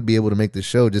think they would be able to make this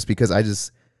show just because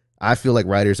I feel like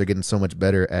writers are getting so much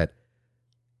better at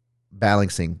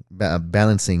balancing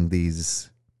these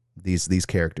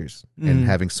characters and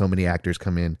having so many actors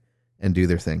come in and do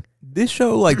their thing. This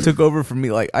show like took over for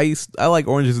me. Like I like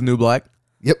Orange Is the New Black.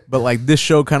 Yep. But like this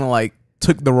show kind of like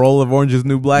took the role of Orange Is the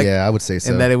New Black. Yeah, I would say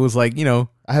so. And that it was like, I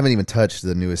haven't even touched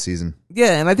the newest season.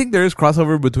 Yeah, and I think there is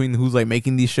crossover between who's like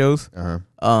making these shows.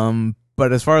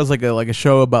 But as far as like a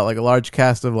show about like a large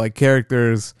cast of like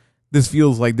characters, this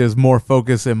feels like there's more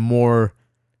focus and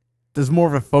there's more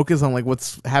of a focus on like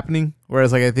what's happening.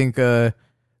 Whereas like I think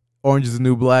Orange Is the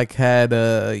New Black had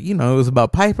it was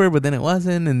about Piper, but then it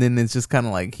wasn't, and then it's just kind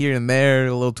of like here and there,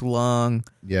 a little too long.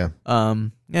 Yeah.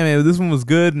 Yeah, man, this one was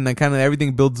good, and kind of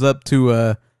everything builds up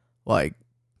to like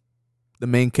the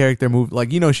main character move.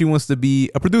 Like she wants to be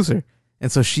a producer,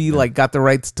 and so she like got the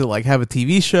rights to like have a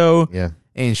TV show. Yeah.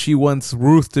 And she wants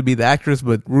Ruth to be the actress,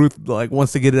 but Ruth like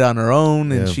wants to get it on her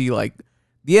own, and she like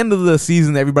the end of the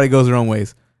season, everybody goes their own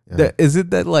ways. Yeah. Is it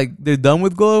that like they're done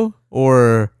with Glow,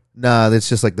 or nah? It's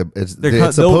just like it's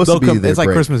supposed to be their it's like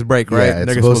break. Christmas break, right? Yeah, it's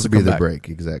they're supposed to be the back. break,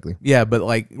 exactly. Yeah, but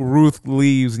like Ruth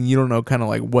leaves, and you don't know kind of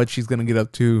like what she's gonna get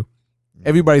up to.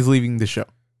 Everybody's leaving the show.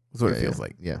 That's what it feels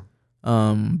like. Yeah.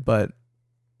 But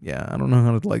yeah, I don't know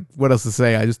how to like what else to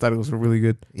say. I just thought it was really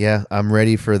good. Yeah, I'm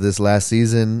ready for this last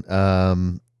season.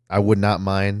 I would not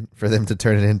mind for them to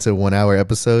turn it into 1 hour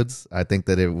episodes. I think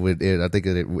that I think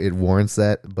that it warrants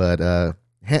that. But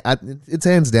it's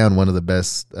hands down one of the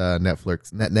best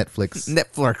Netflix.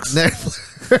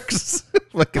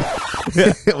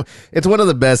 It's one of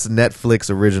the best Netflix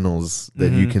originals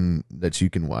that you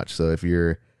can watch. So if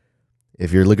you're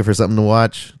looking for something to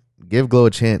watch, give Glow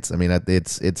a chance. I mean,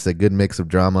 it's a good mix of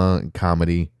drama and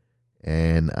comedy,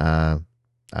 and I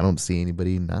don't see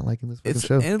anybody not liking this fucking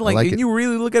show. And like, you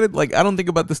really look at it, like I don't think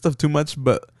about this stuff too much,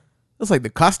 but it's like the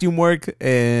costume work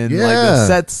and like the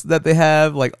sets that they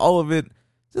have, like all of it,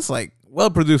 just like well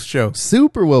produced show.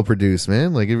 Super well produced,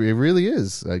 man. Like it really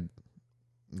is. I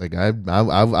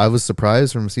was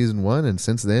surprised from season 1, and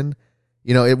since then,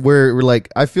 we're like,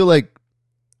 I feel like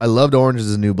I loved Orange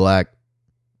Is the New Black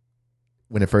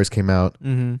when it first came out,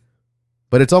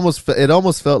 but it almost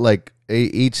felt like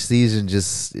each season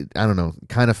just, I don't know,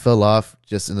 kind of fell off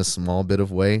just in a small bit of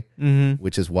way,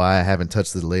 which is why I haven't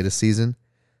touched the latest season.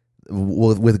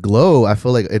 With Glow, I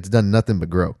feel like it's done nothing but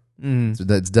grow.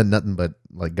 It's done nothing but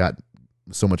like got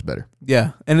so much better.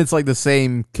 Yeah, and it's like the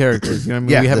same characters. You know what I mean?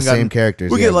 Yeah, we haven't the same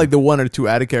characters. We get like the 1 or 2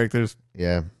 added characters.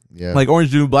 Yeah, yeah. Like Orange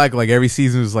Is the New Black, like every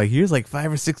season is like, here's like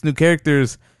 5 or 6 new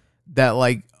characters that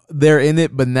like they're in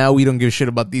it, but now we don't give a shit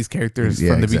about these characters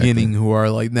from the beginning who are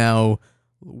like now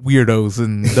weirdos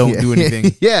and don't do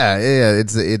anything. yeah.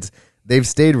 It's they've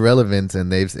stayed relevant,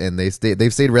 and they've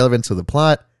stayed relevant to the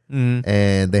plot,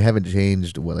 and they haven't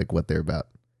changed what they're about.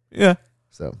 Yeah.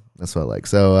 So that's what I like.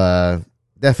 So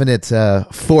definite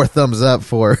 4 thumbs up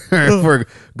for for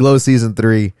Glow season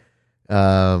 3.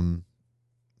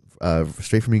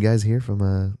 Straight from you guys here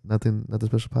from Nothing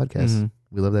Special Podcast.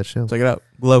 We love that show. Check it out.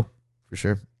 Glow. For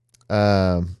sure.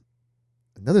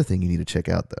 Another thing you need to check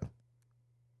out, though,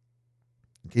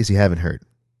 in case you haven't heard,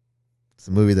 it's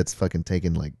a movie that's fucking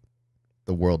taken like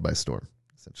the world by storm,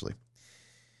 essentially.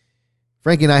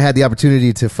 Frankie and I had the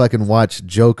opportunity to fucking watch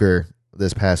Joker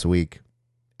this past week,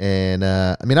 and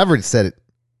I mean, I've already said it.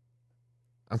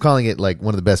 I'm calling it like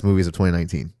one of the best movies of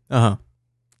 2019.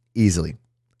 Easily.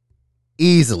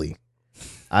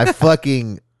 I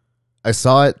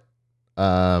saw it.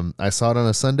 I saw it on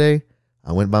a Sunday.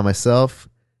 I went by myself.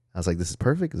 I was like, this is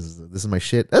perfect. This is my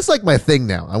shit. That's like my thing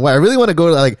now. I really want to go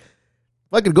to like, if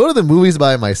I could go to the movies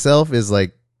by myself is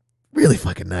like really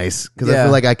fucking nice. Cause I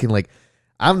feel like I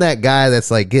I'm that guy that's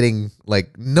like getting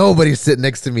like nobody's sitting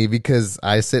next to me because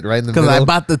I sit right in the middle. Because I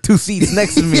bought the 2 seats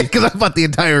next to me. Because I bought the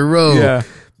entire row. Yeah.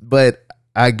 But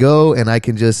I go and I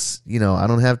can just, I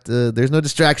don't have to, there's no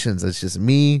distractions. It's just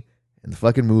me and the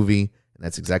fucking movie. And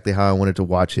that's exactly how I wanted to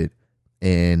watch it.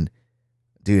 And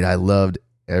dude, I loved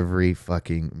every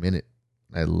fucking minute.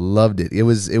 I loved it. It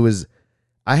was,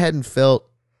 I hadn't felt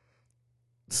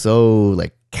so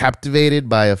like captivated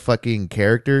by a fucking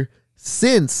character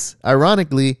since,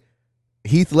 ironically,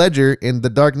 Heath Ledger in The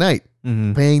Dark Knight,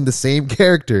 playing the same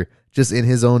character just in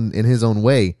his own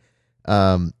way.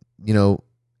 And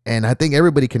I think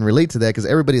everybody can relate to that because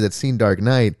everybody that's seen Dark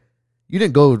Knight, you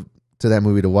didn't go to that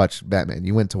movie to watch Batman.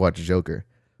 You went to watch Joker.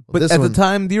 Well, but at the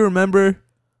time, do you remember?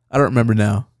 I don't remember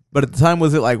now. But at the time,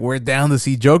 was it like we're down to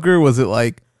see Joker? Was it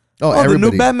like, the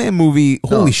new Batman movie?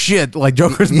 Holy shit! Like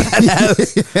Joker's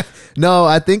badass. No,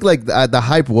 I think like the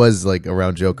hype was like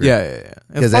around Joker. Yeah.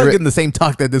 It's probably getting the same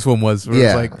talk that this one was. Where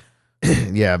Yeah, it's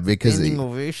like yeah, because standing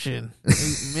ovation, 8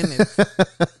 minutes.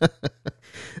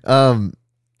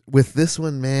 With this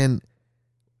one, man,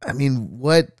 I mean,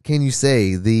 what can you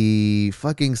say? The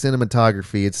fucking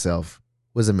cinematography itself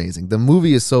was amazing. The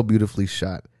movie is so beautifully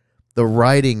shot. The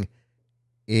writing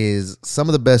is some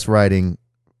of the best writing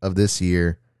of this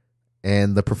year,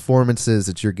 and the performances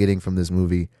that you're getting from this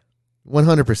movie,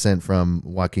 100% from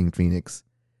Joaquin Phoenix.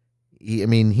 I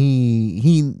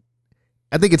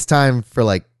think it's time for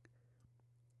like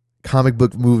comic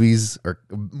book movies or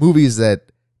movies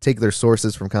that take their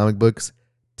sources from comic books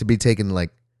to be taken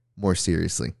like more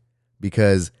seriously,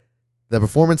 because the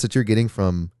performance that you're getting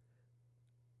from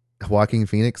Joaquin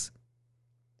Phoenix,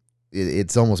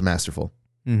 it's almost masterful.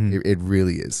 It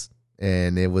really is.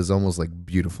 And it was almost like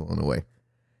beautiful in a way.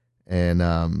 And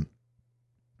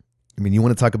you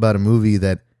want to talk about a movie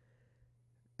that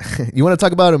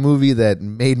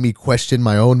made me question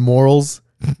my own morals?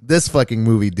 This fucking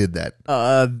movie did that.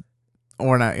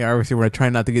 We're not, obviously we're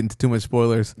trying not to get into too much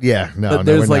spoilers. Yeah, but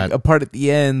there's like a part at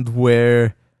the end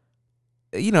where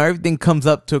everything comes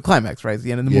up to a climax, right? It's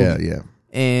the end of the movie. Yeah.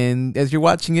 And as you're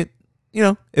watching it,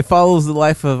 it follows the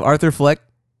life of Arthur Fleck,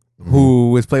 who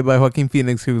was played by Joaquin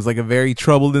Phoenix, who was like a very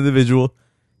troubled individual.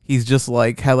 He's just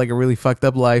like had like a really fucked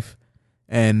up life,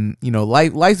 and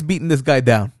life's beating this guy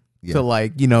down. Yeah. So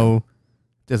like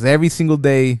just every single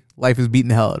day, life is beating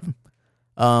the hell out of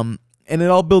him. And it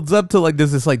all builds up to like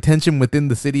there's this like tension within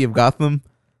the city of Gotham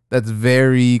that's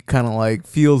very kind of like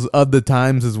feels of the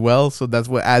times as well. So that's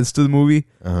what adds to the movie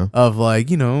of like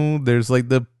there's like I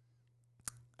don't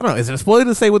know, is it a spoiler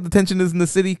to say what the tension is in the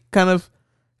city? Kind of.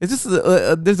 It's just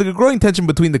there's like a growing tension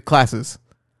between the classes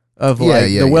of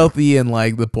like the wealthy and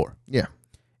like the poor. Yeah.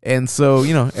 And so,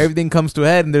 everything comes to a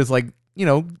head, and there's like,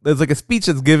 there's like a speech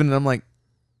that's given, and I'm like,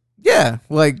 yeah,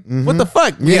 like, what the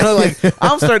fuck? Like,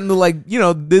 I'm starting to like,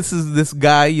 this is this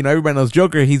guy, everybody knows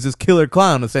Joker. He's this killer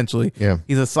clown, essentially. Yeah.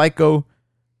 He's a psycho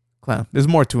clown. There's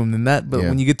more to him than that. But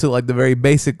when you get to like the very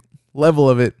basic level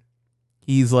of it,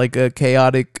 he's like a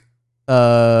chaotic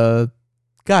guy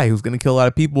who's going to kill a lot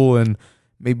of people, and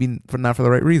maybe not for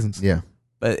the right reasons. Yeah.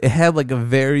 But it had like a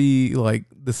very like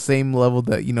the same level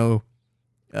that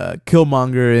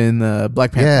Killmonger in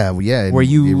Black Panther. Yeah. Where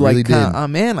you like, really did.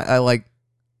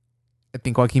 I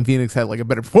think Joaquin Phoenix had like a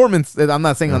better performance. I'm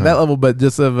not saying on that level, but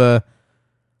just of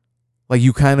like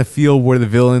you kind of feel where the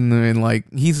villain, and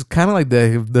like he's kind of like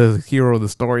the hero of the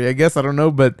story, I guess. I don't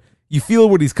know, but you feel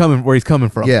where he's coming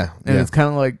from. Yeah, and it's kind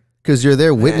of like because you're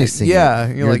there witnessing.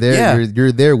 You're like, there.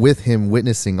 You're there with him,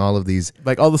 witnessing all of these,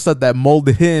 like all the stuff that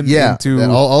molded him. Into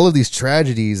all of these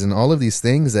tragedies and all of these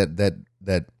things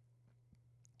that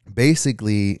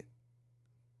basically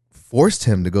forced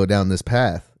him to go down this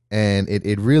path. And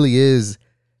it really is.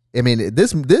 I mean,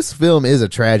 this film is a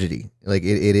tragedy. Like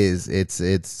it is.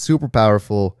 It's super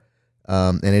powerful,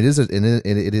 and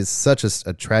it is such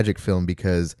a tragic film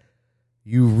because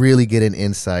you really get an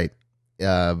insight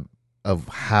of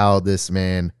how this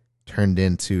man turned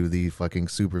into the fucking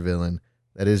supervillain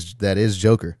that is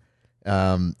Joker.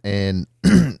 And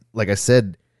like I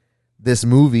said, this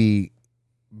movie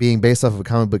being based off of a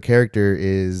comic book character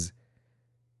is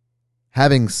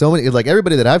having so many, like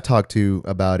everybody that I've talked to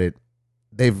about it,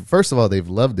 first of all, they've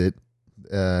loved it.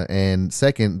 And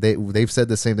second, they've said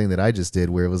the same thing that I just did,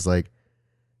 where it was like,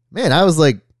 man, I was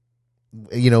like,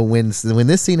 when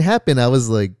this scene happened, I was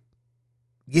like,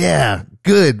 yeah,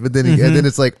 good. But then, and then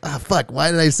it's like, fuck,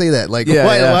 why did I say that? Like,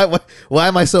 why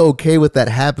am I so okay with that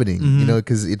happening?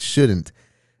 Cause it shouldn't.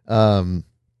 And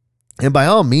by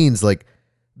all means, like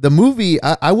the movie,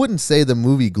 I wouldn't say the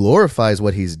movie glorifies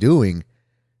what he's doing.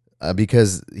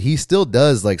 Because he still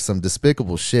does like some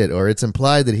despicable shit, or it's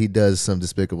implied that he does some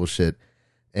despicable shit.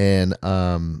 And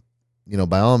you know,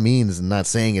 by all means, I'm not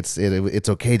saying it's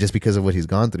okay just because of what he's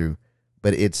gone through,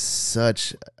 but it's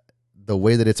such the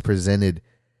way that it's presented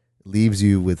leaves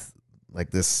you with like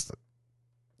this,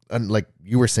 like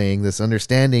you were saying, this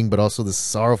understanding, but also this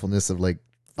sorrowfulness of like,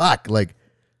 fuck, like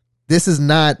this is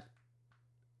not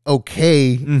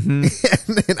okay. And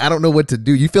I don't know what to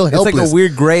do. You feel helpless. It's like a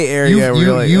weird gray area.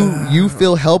 You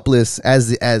feel helpless as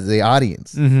the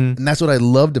audience, and that's what I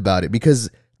loved about it, because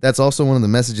that's also one of the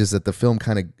messages that the film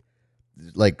kind of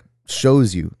like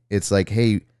shows you. It's like,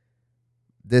 hey,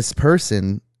 this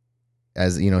person,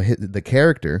 as you know, the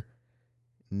character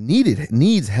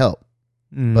needs help,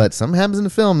 but something happens in the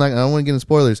film. I don't want to get into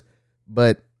spoilers,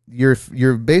 but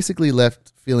you're basically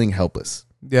left feeling helpless,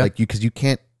 like because you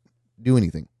can't do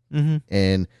anything,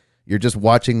 and you're just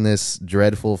watching this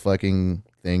dreadful fucking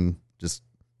thing just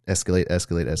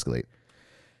escalate.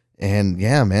 And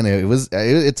yeah, man,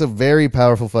 it's a very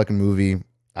powerful fucking movie.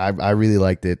 I really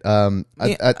liked it.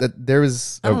 There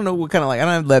was I don't know what kind of like, I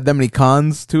don't have that many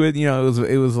cons to it. You know,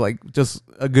 it was like just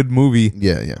a good movie.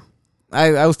 Yeah.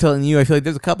 I was telling you, I feel like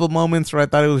there's a couple of moments where I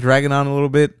thought it was dragging on a little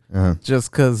bit,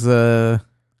 just because I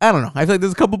don't know. I feel like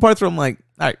there's a couple parts where I'm like,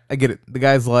 all right, I get it. The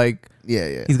guy's like,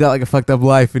 yeah, he's got like a fucked up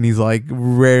life, and he's like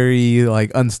very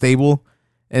like unstable.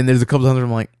 And there's a couple times where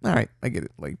I'm like, all right, I get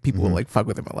it. Like people will like fuck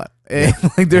with him a lot. And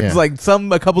like there's like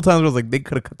a couple times where I was like, they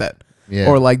could have cut that. Yeah.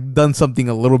 Or like done something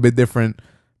a little bit different.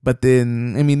 But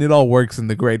then, I mean, it all works in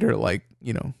the greater, like,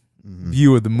 you know,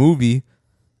 view of the movie.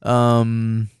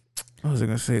 What was I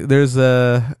going to say? There's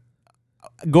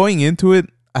going into it,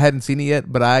 I hadn't seen it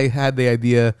yet, but I had the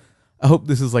idea, I hope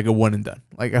this is like a one and done.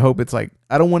 Like, I hope it's like,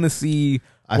 I don't want to see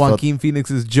Joaquin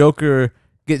Phoenix's Joker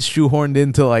get shoehorned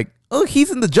into like, oh,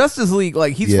 he's in the Justice League.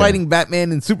 Like, he's fighting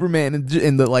Batman and Superman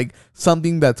in the like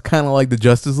something that's kind of like the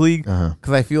Justice League.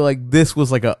 Because I feel like this was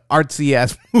like a artsy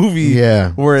ass movie.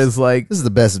 Yeah. Whereas like this is the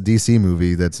best DC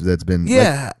movie that's been.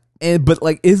 Yeah. But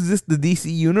like, is this the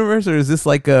DC universe, or is this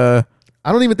like a?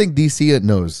 I don't even think DC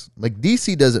knows. Like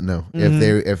DC doesn't know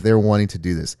if they're wanting to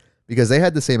do this, because they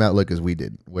had the same outlook as we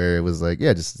did, where it was like,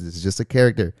 yeah, it's just a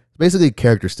character. Basically, a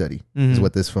character study is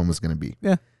what this film was going to be.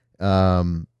 Yeah.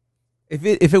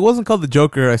 If it wasn't called The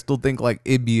Joker, I still think like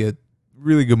it'd be a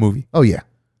really good movie. Oh yeah.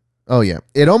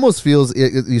 It almost feels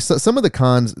some of the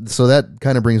cons. So that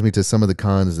kind of brings me to some of the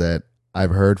cons that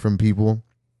I've heard from people,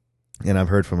 and I've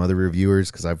heard from other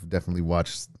reviewers, because I've definitely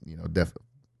watched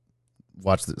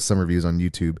some reviews on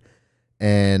YouTube,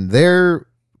 and their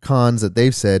cons that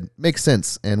they've said make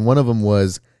sense. And one of them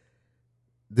was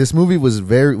this movie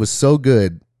was so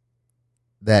good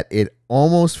that it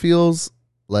almost feels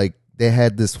like they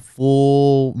had this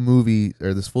full movie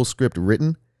or this full script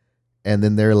written, and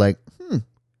then they're like,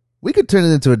 we could turn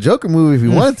it into a Joker movie if we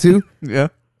wanted to. Yeah.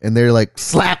 And they're like,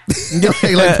 slap.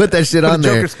 like put that shit on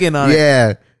there. Joker skin on it.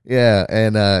 Yeah.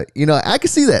 And, I can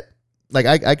see that. Like,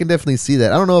 I can definitely see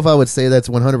that. I don't know if I would say that's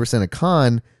 100% a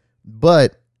con,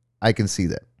 but I can see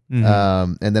that.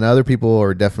 And then other people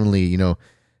are definitely,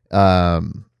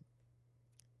 calling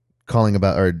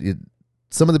about, or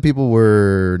some of the people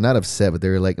were not upset, but they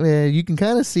were like, you can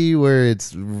kind of see where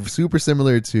it's super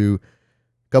similar to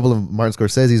a couple of Martin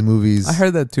Scorsese's movies. I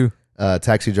heard that too.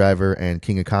 Taxi Driver and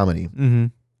King of Comedy.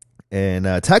 And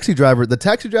the Taxi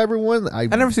Driver one, I've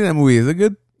never seen that movie. Is it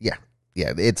good? Yeah,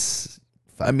 it's.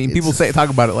 People talk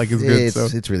about it like it's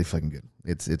good. It's really fucking good.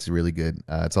 It's really good.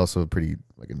 It's also pretty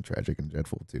fucking tragic and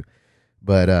dreadful too.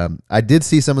 But I did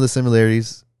see some of the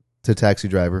similarities to Taxi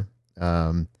Driver.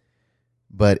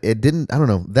 But it didn't. I don't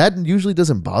know. That usually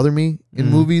doesn't bother me in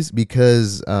movies,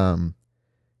 because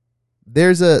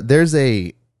there's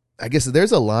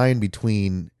a line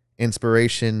between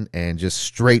inspiration and just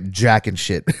straight jacking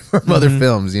shit from other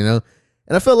films, And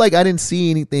I felt like I didn't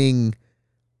see anything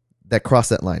that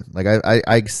crossed that line. Like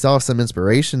I saw some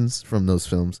inspirations from those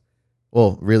films.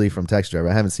 Well, really from Taxi Driver.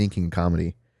 I haven't seen King of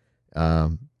Comedy,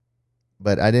 but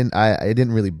it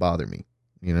didn't really bother me,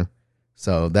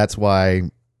 So that's why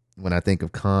when I think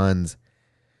of cons,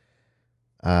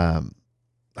 I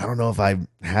don't know if I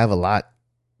have a lot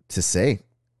to say.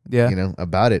 Yeah.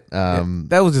 About it.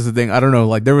 That was just the thing. I don't know.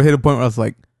 Like, there hit a point where I was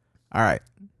like, all right,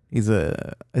 he's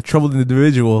a troubled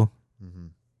individual,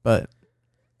 but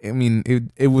I mean,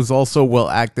 it was also well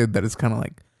acted that it's kind of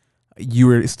like you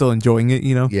were still enjoying it,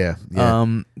 Yeah.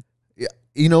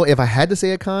 If I had to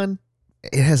say a con,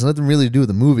 it has nothing really to do with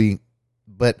the movie,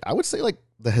 but I would say like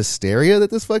the hysteria that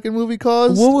this fucking movie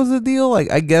caused. What was the deal? Like,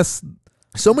 I guess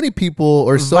so many people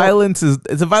are violence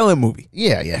it's a violent movie.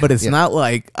 Yeah. But it's not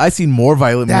like I've seen more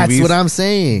violent movies. That's what I'm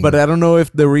saying. But I don't know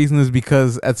if the reason is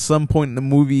because at some point in the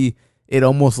movie it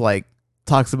almost like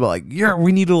talks about like, yeah,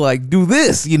 we need to like do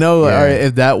this, you know, Yeah. or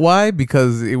if that why,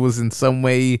 because it was in some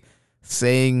way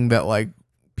saying that like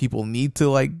people need to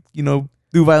like, you know,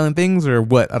 do violent things or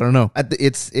what? I don't know. I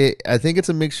think it's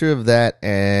a mixture of that,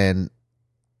 and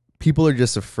people are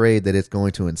just afraid that it's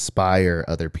going to inspire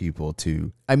other people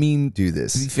to I mean, do to be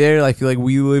this. fair, I feel like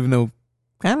we live in a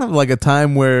kind of like a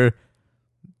time where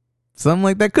something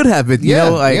like that could happen. You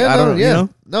know, like I don't, you know,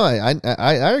 No,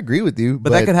 I agree with you,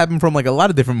 but that could happen from like a lot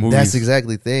of different movies. That's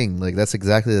exactly the thing. Like that's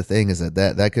exactly the thing is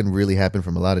that can really happen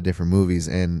from a lot of different movies.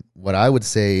 And what I would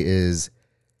say is,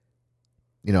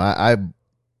 you know, I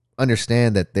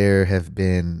understand that there have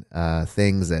been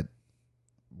things that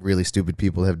really stupid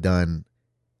people have done,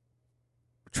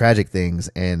 tragic things,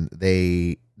 and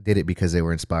they did it because they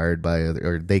were inspired by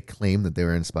or they claim that they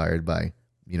were inspired by,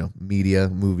 you know, media,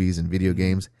 movies, and video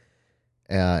games.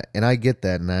 And I get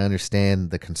that, and I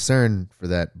understand the concern for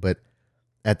that, but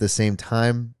at the same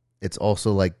time, it's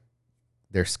also like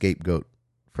their scapegoat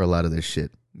for a lot of this shit.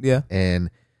 Yeah.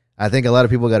 And I think a lot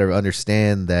of people got to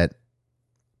understand that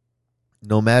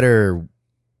no matter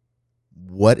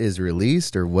what is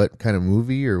released or what kind of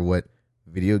movie or what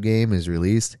video game is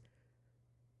released,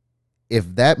 if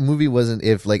that movie wasn't,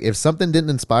 if something didn't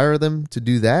inspire them to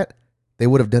do that, they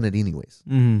would have done it anyways.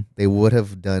 Mm-hmm. They would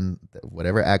have done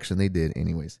whatever action they did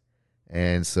anyways.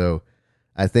 And so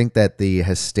I think that the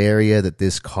hysteria that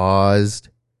this caused,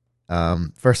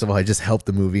 first of all, it just helped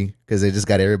the movie because they just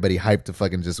got everybody hyped to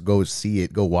fucking just go see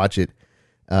it, go watch it.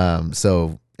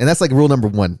 So, and that's like rule number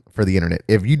one for the internet.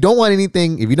 If you don't want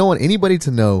anything, if you don't want anybody to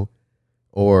know,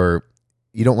 or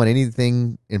you don't want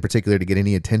anything in particular to get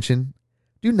any attention,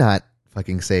 do not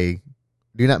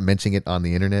mention it on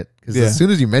the internet. Because as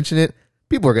soon as you mention it,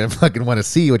 people are going to fucking want to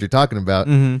see what you're talking about.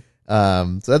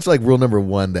 Mm-hmm. So that's like rule number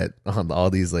one that all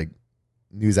these like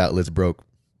news outlets broke,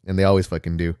 and they always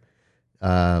fucking do.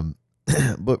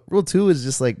 But rule two is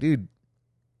just like, dude,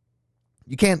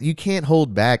 you can't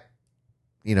hold back,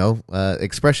 you know,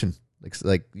 expression.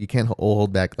 Like you can't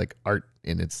hold back like art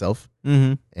in itself.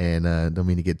 Mm-hmm. And don't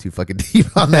mean to get too fucking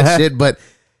deep on that shit, but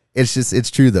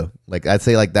it's true though. Like I'd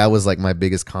say like that was like my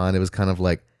biggest con. It was kind of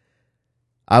like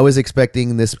I was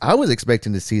expecting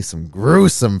to see some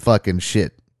gruesome fucking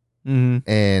shit. Mm-hmm.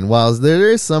 And while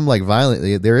there is some like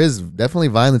there is definitely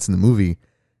violence in the movie,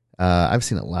 I've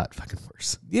seen a lot fucking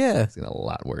worse. Yeah. I've seen a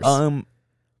lot worse.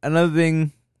 Another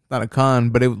thing, not a con,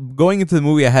 but going into the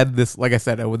movie, I had this, like I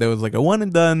said, there was like a one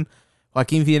and done.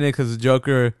 Joaquin Phoenix as a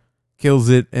Joker kills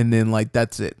it, and then like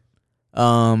that's it.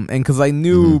 And because I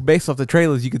knew based off the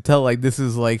trailers, you could tell like this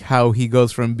is like how he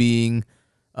goes from being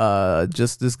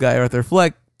just this guy Arthur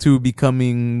Fleck to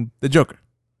becoming the Joker.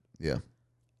 Yeah.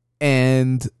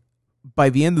 And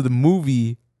by the end of the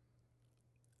movie,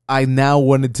 I now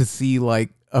wanted to see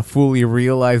like a fully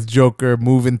realized Joker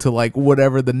move into like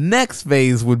whatever the next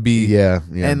phase would be. Yeah.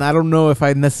 And I don't know if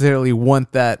I necessarily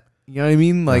want that. You know what I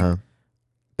mean? Like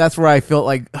that's where I felt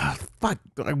like, fuck,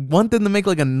 do I want them to make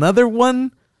like another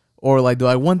one? Or like, do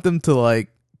I want them to like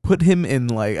put him in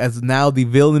like as now the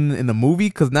villain in the movie?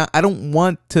 Because now I don't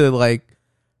want to like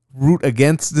root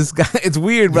against this guy. It's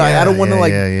weird, but I don't want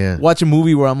to watch a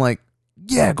movie where I'm like,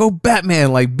 yeah, go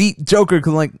Batman, like beat Joker,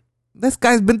 because like this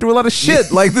guy's been through a lot of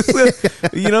shit. Like this,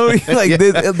 you know, like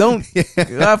don't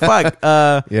fuck.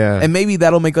 And maybe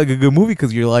that'll make like a good movie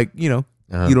because you're like, you know,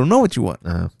 you don't know what you want.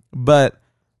 But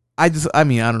I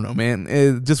don't know,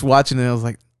 man. Just watching it, I was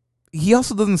like, he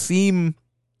also doesn't seem.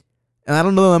 And I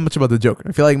don't know that much about the Joker.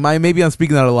 I feel like maybe I'm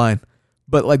speaking out of line,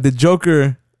 but like the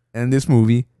Joker in this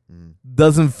movie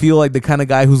doesn't feel like the kind of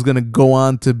guy who's gonna go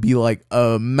on to be like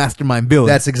a mastermind villain.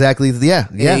 That's exactly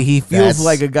He feels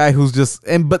like a guy who's just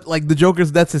but like the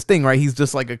Joker's that's his thing, right? He's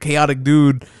just like a chaotic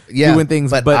dude doing things.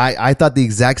 But I thought the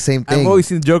exact same thing. I've always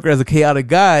seen the Joker as a chaotic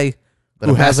guy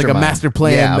who has like a master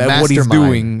plan of what he's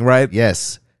doing, right?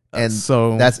 Yes. And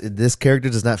so this character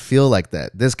does not feel like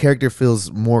that. This character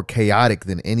feels more chaotic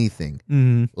than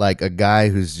anything. Like a guy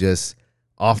who's just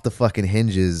off the fucking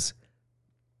hinges,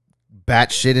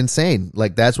 batshit insane.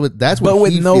 Like that's what but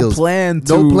with no feels. plan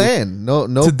no plan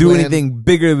to do anything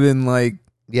bigger than like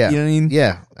you know what I mean?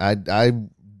 Yeah, I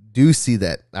do see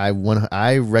that.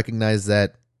 I recognize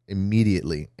that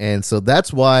immediately, and so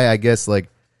that's why I guess like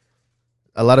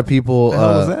a lot of people. What the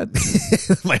hell was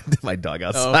that? my dog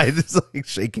outside is like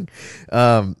shaking.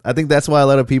 I think that's why a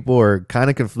lot of people are kind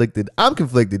of conflicted. I'm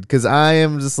conflicted because I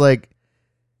am just like,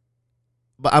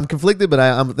 but I'm conflicted, but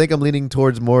I think I'm leaning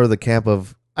towards more of the camp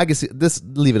of I guess this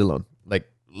leave it alone.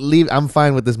 Like I'm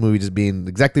fine with this movie just being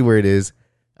exactly where it is.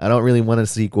 I don't really want a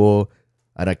sequel,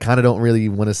 and I kind of don't really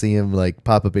want to see him like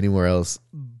pop up anywhere else.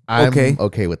 I'm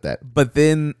okay with that. But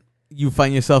then you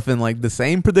find yourself in like the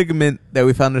same predicament that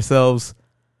we found ourselves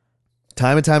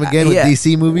time and time again with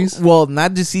DC movies. Well,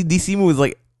 not just DC movies.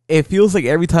 Like it feels like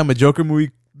every time a Joker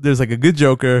movie, there's like a good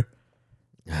Joker.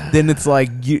 Then it's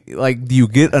like, do you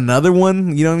get another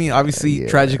one? You know what I mean? Obviously,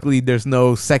 tragically, there's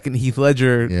no second Heath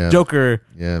Ledger Joker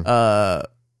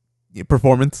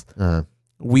performance.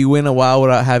 We went a while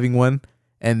without having one,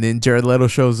 and then Jared Leto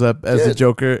shows up as the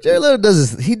Joker. Jared Leto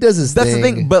does his That's thing.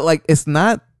 the thing, but like it's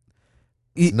not.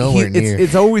 Nowhere near.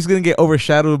 It's always gonna get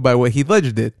overshadowed by what Heath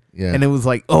Ledger did. Yeah. And it was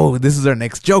like, oh, this is our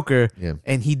next Joker. Yeah.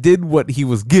 And he did what he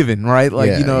was given, right?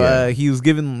 Like, he was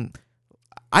given.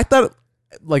 I thought,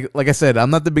 like I said, I'm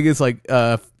not the biggest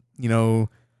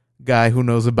guy who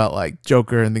knows about like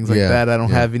Joker and things like that. I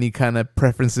don't have any kind of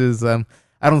preferences. I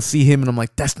don't see him and I'm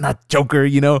like, that's not Joker,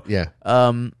 Yeah.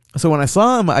 So when I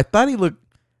saw him, I thought he looked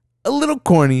a little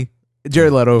corny,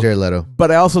 Jared Leto.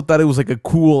 But I also thought it was like a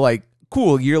cool.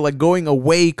 You're like going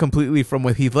away completely from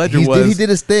what Heath Ledger was. He did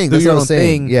his thing. That's what I'm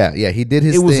saying. Yeah, he did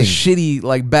his thing. It was a shitty,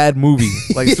 like, bad movie.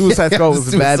 Like, Suicide Squad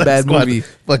was a bad movie.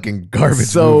 Fucking garbage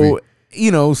movie.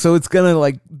 So it's gonna,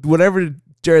 like, whatever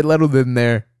Jared Leto did in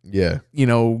there,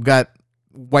 got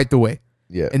wiped away.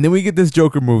 Yeah. And then we get this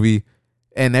Joker movie,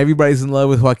 and everybody's in love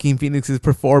with Joaquin Phoenix's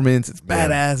performance. It's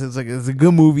badass. It's like, it's a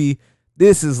good movie.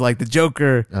 This is, like, the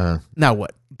Joker. Now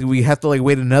what? Do we have to, like,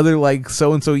 wait another, like,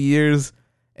 so-and-so years?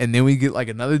 And then we get like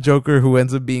another Joker who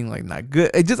ends up being like not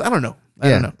good. I don't know. I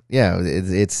don't know. Yeah,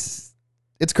 it's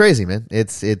crazy, man.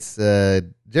 It's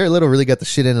Jared Leto really got the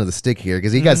shit end of the stick here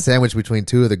because he got sandwiched between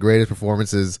two of the greatest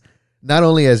performances, not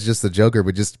only as just the Joker,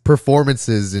 but just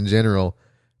performances in general.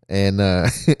 And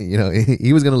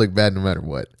he was gonna look bad no matter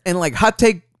what. And like hot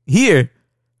take here,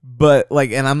 but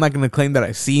like, and I'm not gonna claim that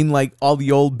I've seen like all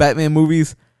the old Batman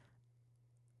movies.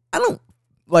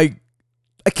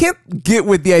 I can't get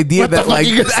with the idea that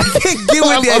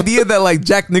like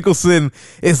Jack Nicholson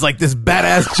is like this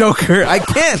badass Joker. I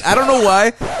can't. I don't know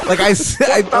why. Like I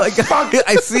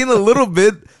seen a little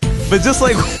bit, but just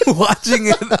like watching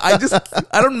it, I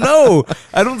don't know.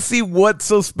 I don't see what's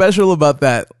so special about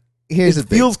that. It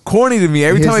feels corny to me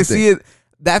every time I see it.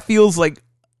 That feels like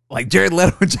Jared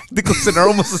Leto and Jack Nicholson are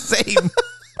almost the same.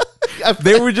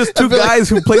 They were just two guys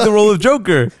who played the role of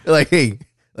Joker.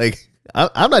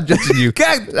 I'm not judging you.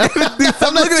 God,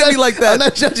 stop looking at me like that. I'm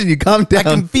not judging you. Calm down. I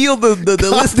can feel the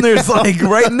listeners down. Like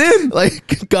writing in.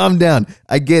 Like, calm down.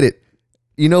 I get it.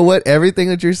 You know what? Everything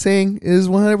that you're saying is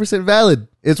 100% valid.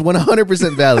 It's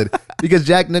 100% valid because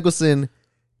Jack Nicholson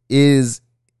is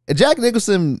a good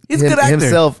actor,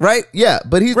 himself, right? Yeah,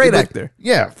 but he's great actor.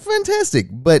 Yeah, fantastic.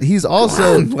 But he's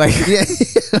also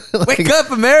wake up,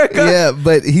 America. Yeah,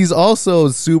 but he's also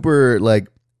super like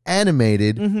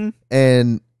animated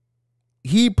and.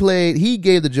 He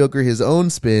gave the Joker his own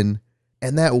spin,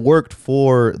 and that worked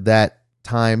for that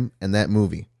time and that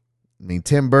movie. I mean,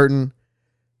 Tim Burton,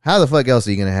 how the fuck else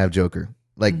are you going to have Joker?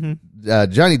 Like,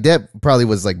 Johnny Depp probably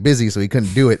was, like, busy, so he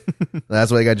couldn't do it.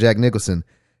 That's why they got Jack Nicholson.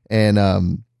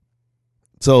 And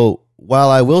so, while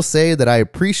I will say that I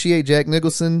appreciate Jack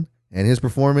Nicholson and his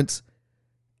performance,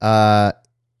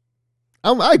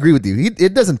 I agree with you.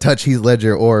 It doesn't touch Heath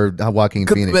Ledger or Joaquin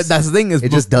Phoenix. But that's the thing is,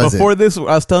 it just doesn't. Before this, I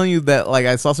was telling you that like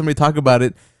I saw somebody talk about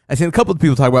it. I seen a couple of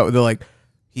people talk about it. They're like,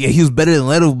 yeah, he was better than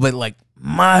Leto, but like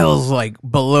miles like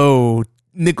below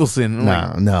Nicholson.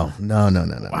 No.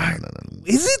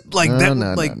 Is it like that?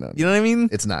 No. You know what I mean?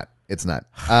 It's not.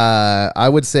 I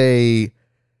would say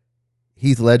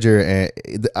Heath Ledger.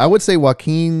 I would say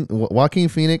Joaquin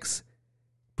Phoenix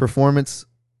performance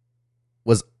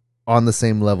was on the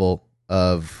same level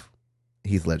of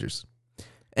Heath Ledger's,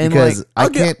 and because I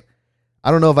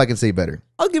don't know if I can say better.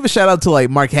 I'll give a shout out to like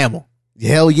Mark Hamill.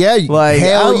 Hell yeah,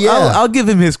 I'll give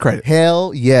him his credit.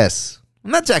 Hell yes.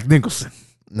 I'm not Jack Nicholson.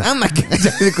 No. I'm not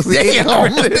Jack Nicholson. Damn.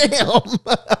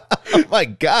 Oh my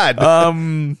god.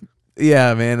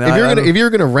 Yeah, man. If you're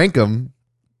gonna rank them,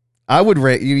 I would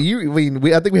rank you.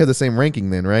 I think we have the same ranking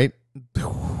then, right?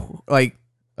 Like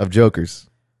of Jokers.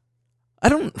 I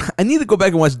need to go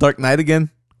back and watch Dark Knight again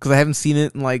because I haven't seen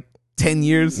it in like 10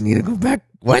 years. You need to go back.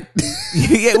 What?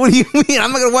 Yeah, what do you mean?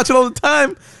 I'm not going to watch it all the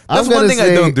time. That's one thing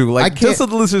I don't do. Like, just so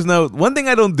the listeners know, one thing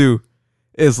I don't do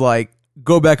is like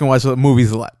go back and watch movies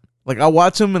a lot. Like, I'll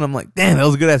watch them and I'm like, damn, that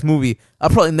was a good ass movie.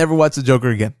 I'll probably never watch The Joker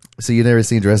again. So you never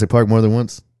seen Jurassic Park more than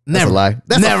once? That's never. a lie.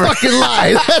 That's never. a fucking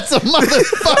lie. That's a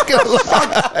motherfucking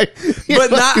lie.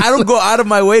 But I don't go out of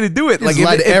my way to do it. Like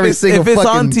if it's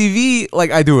on TV,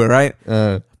 like I do it, right?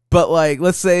 But like,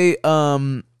 let's say,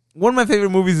 one of my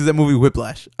favorite movies is that movie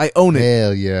Whiplash. I own it.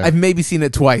 Hell yeah. I've maybe seen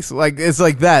it twice. Like it's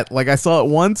like that. Like I saw it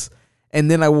once, and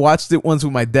then I watched it once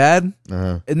with my dad,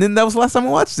 and then that was the last time I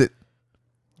watched it.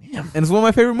 Damn. And it's one of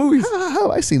my favorite movies. How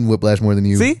have I seen Whiplash more than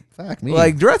you? See? Fuck me.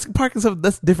 Like Jurassic Park and stuff,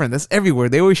 that's different. That's everywhere.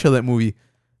 They always show that movie.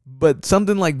 But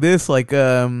something like this, like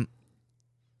I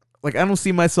don't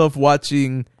see myself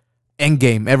watching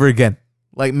Endgame ever again.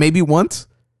 Like maybe once.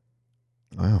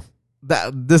 Wow.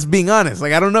 Just being honest,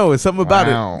 like I don't know, it's something about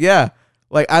it. Yeah,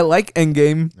 like I like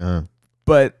Endgame,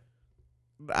 but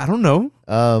I don't know.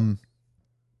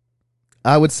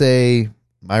 I would say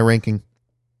my ranking.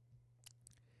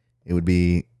 It would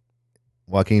be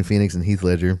Joaquin Phoenix and Heath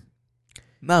Ledger.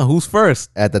 Nah, who's first?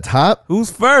 At the top?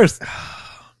 Who's first?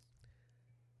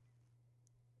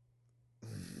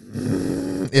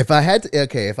 If I had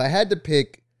to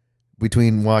pick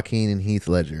between Joaquin and Heath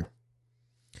Ledger.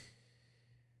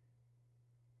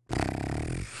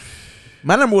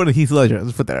 My number one is Heath Ledger.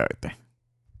 Let's put that right there.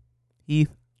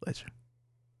 Heath Ledger.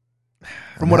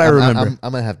 From what I remember.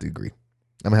 I'm going to have to agree.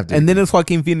 And then it's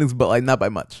Joaquin Phoenix, but like not by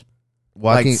much.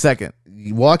 Like second.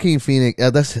 Joaquin Phoenix,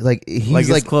 that's like, he's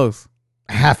like close.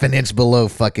 Half an inch below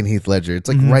fucking Heath Ledger. It's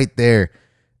like right there.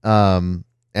 And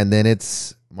then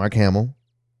it's Mark Hamill.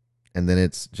 And then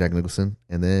it's Jack Nicholson.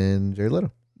 And then Jared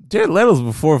Leto. Jared Leto's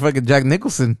before fucking Jack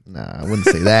Nicholson. Nah, I wouldn't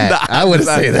say that. I wouldn't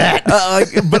say that.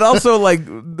 But also like,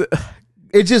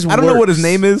 it just I don't know what his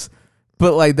name is,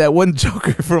 but like that one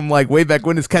Joker from like way back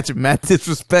when is catching mad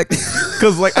disrespect.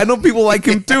 Because like I know people like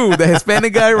him too, the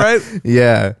Hispanic guy, right?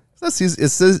 Yeah.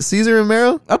 Is Cesar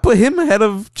Romero? I put him ahead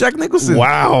of Jack Nicholson.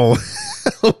 Wow.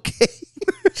 Okay.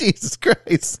 Jesus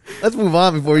Christ. Let's move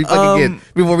on before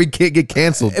we get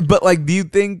canceled. But like, do you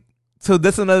think? So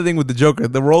that's another thing with the Joker.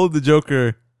 The role of the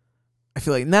Joker, I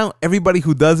feel like now everybody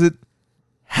who does it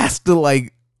has to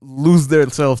like lose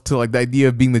themselves to like the idea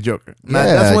of being the Joker. Now,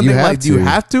 Yeah, that's one you thing. have Like, do you to.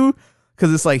 have to?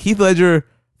 Because it's like Heath Ledger,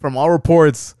 from all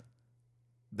reports,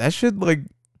 that shit like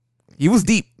he was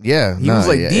deep. Yeah. He was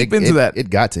like deep into that.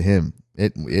 It got to him.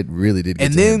 It really did. Get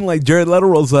And to then him. like Jared Leto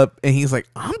rolls up and he's like,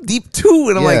 "I'm deep too,"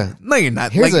 and I'm Yeah. like, "No, you're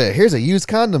not." Here's like, a used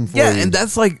condom for you. yeah, and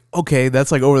that's like okay,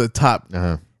 that's like over the top.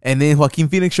 Uh-huh. And then Joaquin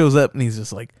Phoenix shows up and he's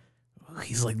just like,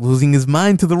 he's like losing his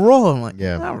mind to the role. I'm like,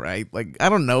 Yeah. all right. Like, I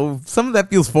don't know. Some of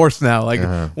that feels forced now. Like,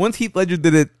 Uh-huh. once Heath Ledger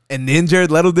did it and then Jared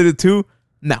Leto did it too,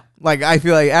 no. Like, I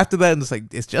feel like after that, it's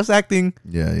like, it's just acting.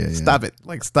 Yeah. Stop it.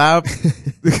 Like, stop.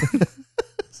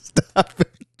 Stop it.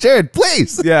 Jared,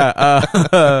 please. Yeah.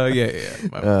 Okay.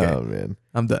 Oh, man.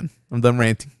 I'm done. I'm done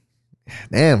ranting.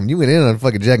 Damn, you went in on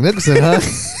fucking Jack Nicholson, huh?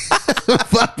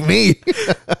 Fuck me.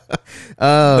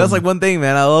 That's like one thing,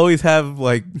 man. I'll always have,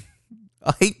 like,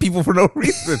 I hate people for no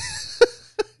reason.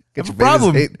 Get your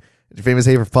problem. Your famous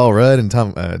hate for Paul Rudd and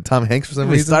Tom Hanks for some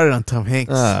We reason. started on Tom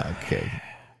Hanks. Okay.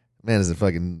 Man is a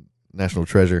fucking national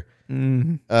treasure.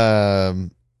 Mm-hmm.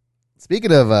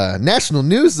 Speaking of national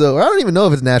news, though, I don't even know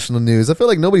if it's national news. I feel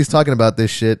like nobody's talking about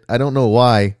this shit. I don't know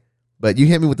why, but you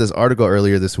hit me with this article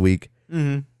earlier this week,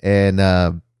 and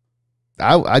I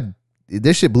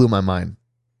this shit blew my mind.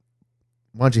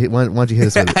 Why don't you hit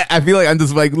us with it? I feel like I'm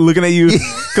just like looking at you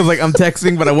because like I'm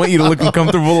texting, but I want you to look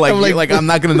uncomfortable. Like, I'm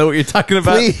not gonna know what you're talking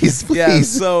about. Please. Yeah.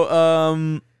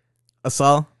 So I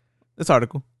saw this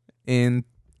article in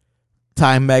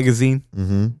Time magazine,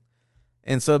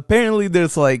 and so apparently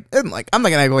there's like, and like I'm not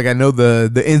gonna act like I know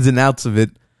the ins and outs of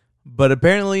it, but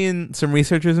apparently in some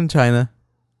researchers in China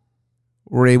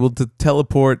were able to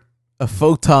teleport a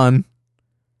photon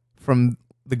from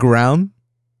the ground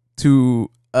to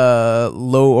a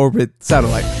low orbit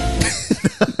satellite.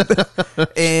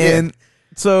 And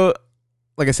so,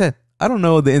 like I said, I don't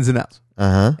know the ins and outs.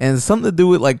 And it's something to do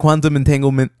with like quantum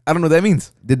entanglement. I don't know what that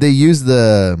means. Did they use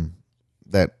that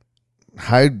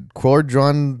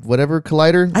Hadron whatever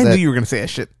collider? I knew you were gonna say that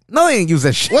shit. No, they didn't use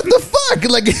that shit. What the fuck?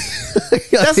 Like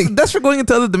That's for going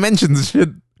into other dimensions and shit.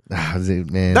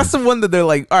 Man. That's the one that they're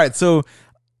like, all right, so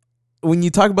when you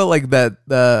talk about like that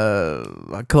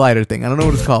collider thing, I don't know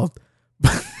what it's called.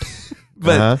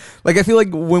 But like I feel like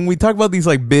when we talk about these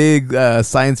like big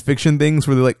science fiction things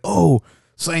where they're like, oh,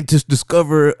 scientists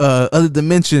discover other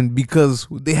dimension because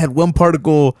they had one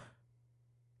particle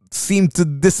seem to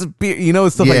disappear, you know,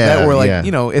 stuff like that where like,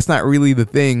 you know, it's not really the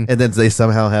thing. And then they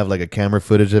somehow have like a camera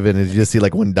footage of it and you just see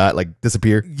like one dot like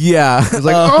disappear. Yeah. It's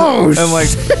like, oh, I'm like,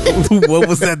 what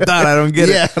was that dot? I don't get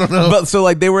it. Yeah, I don't know. But so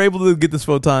like they were able to get this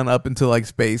photon up into like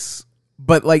space.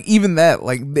 But like even that,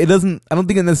 like I don't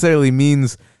think it necessarily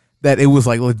means that it was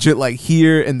like legit like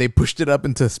here and they pushed it up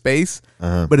into space.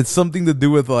 But it's something to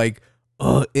do with like,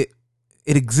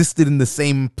 it existed in the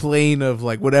same plane of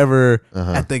like whatever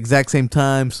at the exact same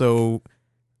time, so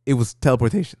it was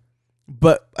teleportation.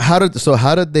 But how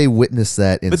did they witness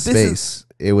that in space?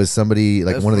 It was somebody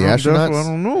like one of the astronauts. I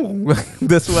don't know.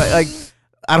 That's why like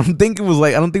I don't think it was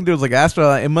like, I don't think there was like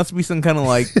astronaut. It must be some kind of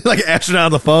like, like an astronaut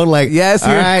on the phone. Like, yes,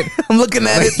 all right, I'm looking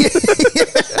at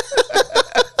it.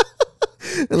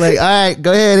 like, all right,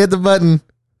 go ahead, hit the button.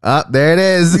 Ah, there it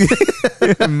is.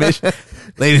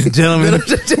 Ladies and gentlemen,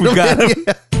 we got him.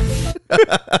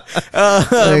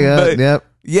 But- Yep.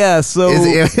 Yeah, so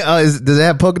Does it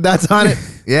have polka dots on it?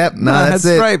 Yep. No, nah, it that's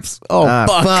had it. stripes. Oh,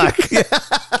 Fuck.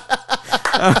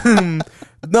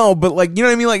 no, but like, you know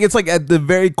what I mean? Like, it's like at the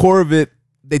very core of it,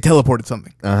 they teleported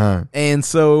something. And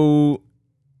so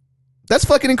That's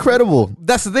fucking incredible.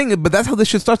 that's the thing, but that's how this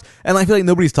shit starts. And I feel like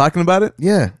nobody's talking about it.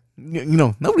 Yeah. You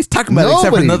know, nobody's talking about it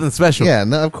except for nothing special. Yeah,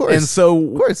 no, of course. And so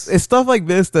of course. it's stuff like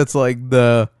this that's like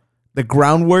the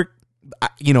groundwork.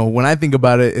 You know, when I think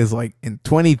about it, is like in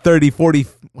 20, 30, 40,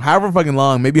 however fucking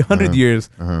long, maybe 100 years,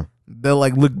 they'll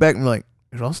like look back and be like,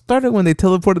 it all started when they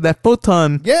teleported that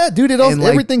photon. Yeah, dude,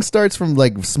 everything starts from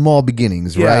like small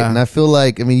beginnings, right? Yeah. And I feel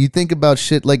like, I mean, you think about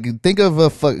shit, like think of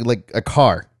like a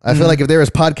car. I feel like if there was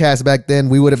podcasts back then,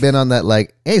 we would have been on that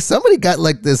like, hey, somebody got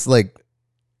like this like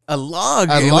A log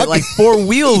A with log? like 4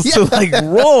 wheels to like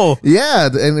roll. yeah,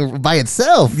 and by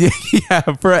itself. Yeah,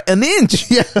 for an inch.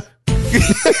 Yeah.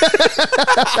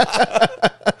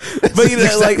 But you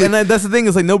know, like, and that's the thing,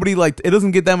 is like nobody, like, it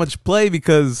doesn't get that much play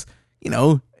because, you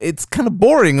know, it's kind of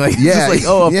boring. Like, it's Yeah. just like,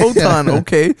 oh, a Yeah. photon,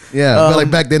 okay. Yeah, but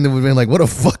like back then it would have been like, what a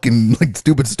fucking like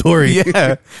stupid story.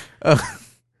 Yeah.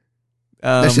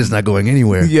 That shit's not going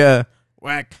anywhere. Yeah.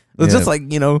 Whack. It's Yeah. just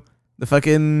like, you know, the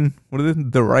fucking, what are they?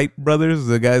 The Wright brothers,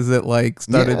 the guys that like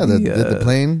started Yeah, the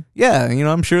plane. Yeah, you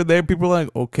know, I'm sure there people are like,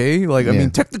 okay, like, I Yeah.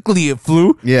 mean, technically it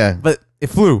flew, Yeah. but it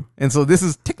flew. And so this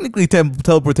is technically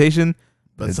teleportation,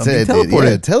 but something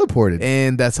teleported. Teleported.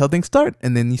 And that's how things start.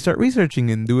 And then you start researching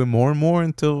and doing more and more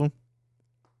until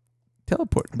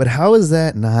teleport. But how is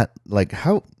that not like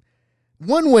how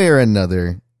one way or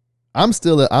another? I'm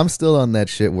still on that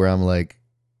shit where I'm like,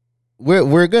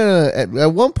 we're gonna at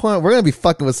one point we're gonna be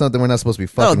fucking with something we're not supposed to be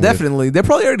fucking No, with. definitely. They're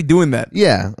probably already doing that.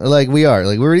 Yeah, like we are.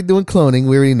 Like we're already doing cloning.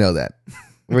 We already know that.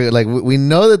 We're like we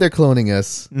know that they're cloning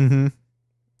us. Mm-hmm.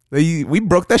 We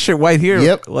broke that shit right here.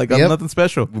 Yep. Like, Yep. nothing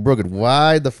special. We broke it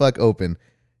wide the fuck open.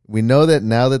 We know that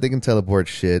now that they can teleport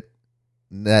shit.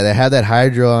 That they have that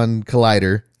Hadron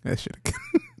Collider. That shit.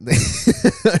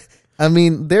 I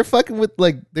mean, they're fucking with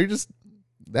like they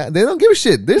don't give a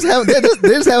shit. They're just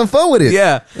having fun with it.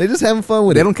 Yeah. They're just having fun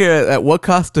with They it. don't care at what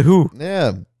cost to who.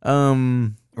 Yeah.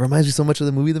 Reminds you so much of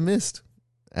the movie The Mist.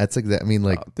 That's exactly. I mean,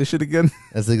 like this shit again.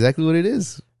 that's exactly what it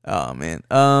is. Oh man.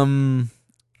 I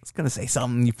was gonna say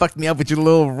something. You fucked me up with your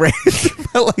little rant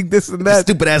about like this and that.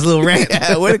 Stupid ass little rant.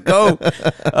 Yeah, where'd it go?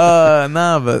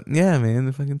 Nah, but yeah, man,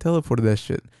 they fucking teleported that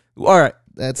shit. All right.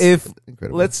 That's If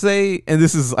incredible. let's say, and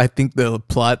this is, I think, the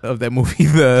plot of that movie,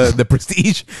 the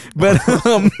Prestige, but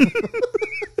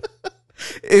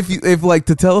if like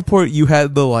to teleport, you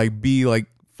had to like be like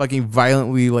fucking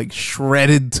violently like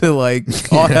shredded to like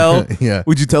all hell. Yeah.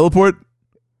 Would you teleport?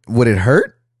 Would it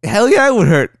hurt? Hell yeah, it would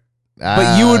hurt.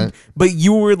 But you Uh, would, but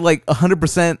you were like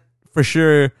 100% for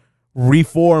sure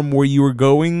reform where you were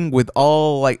going with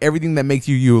all like everything that makes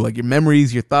you, like your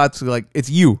memories, your thoughts, like it's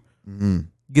you.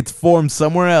 Gets formed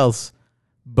somewhere else,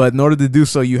 but in order to do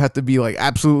so, you have to be like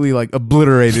absolutely like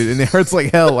obliterated, and it hurts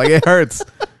like hell. Like it hurts.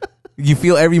 You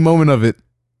feel every moment of it.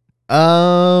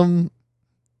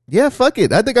 Yeah, fuck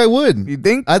it. I think I would. You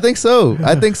think? I think so.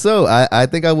 I think so. I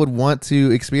think I would want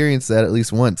to experience that at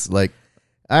least once. Like,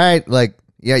 all right, like,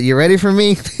 yeah, you ready for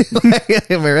me?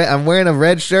 Like, I'm wearing a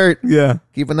red shirt. Yeah.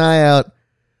 Keep an eye out.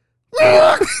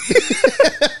 Like,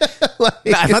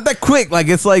 Nah, it's not that quick. Like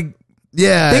it's like,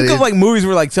 yeah. think of like movies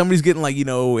where like somebody's getting like, you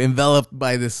know, enveloped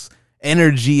by this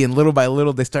energy, and little by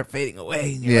little they start fading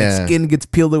away, and your like, Yeah. skin gets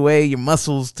peeled away, your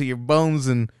muscles to your bones,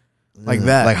 and like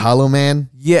that. Like Hollow Man.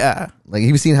 Yeah. Like,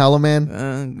 have you seen Hollow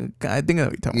Man? I think I know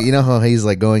what you're talking about. You know how he's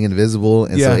like going invisible,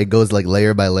 and so Yeah. it goes like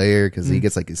layer by layer because he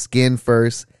gets like his skin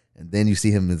first, and then you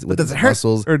see him with does his it hurt?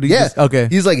 muscles. Or do you yeah, just- okay.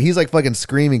 He's like fucking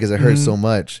screaming because it hurts so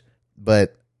much.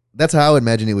 But that's how I would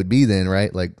imagine it would be then,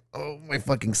 right? Like, oh, my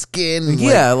fucking skin. Like,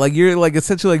 Yeah, like you're like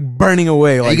essentially like burning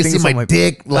away. Like you can think see of my something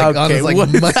like- dick, like on Okay, his like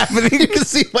what is mu- happening? You can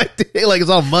see my dick, like it's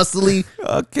all muscly.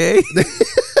 Okay.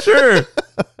 Sure.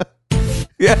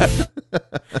 Yeah.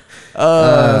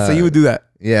 So you would do that?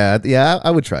 Yeah,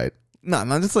 I would try it. No,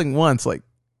 not just like once. Like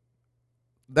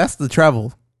that's the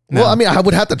travel. No. Well, I mean, I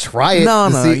would have to try it. no,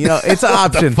 to no. see- You know, it's an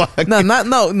What the option. fuck?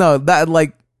 No. That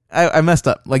like I messed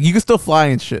up. Like you can still fly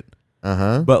and shit,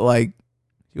 Uh-huh. but like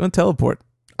you want to teleport.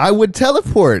 I would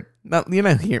teleport. No, you're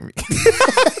not hearing me.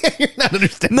 You're not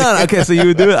understanding. No. Okay, so you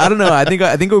would do it. I don't know. I think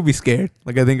I would be scared.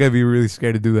 Like I think I'd be really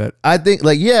scared to do that. I think,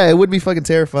 like, yeah, it would be fucking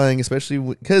terrifying, especially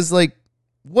because, like,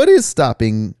 what is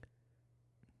stopping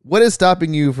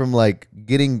you from like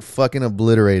getting fucking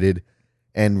obliterated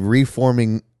and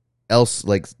reforming else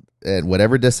like at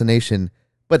whatever destination,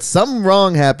 but something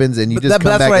wrong happens and you just come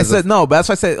that's back why I as said no. But that's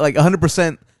why I said like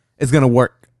 100% is gonna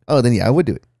work. oh, then yeah, I would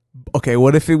do it. Okay,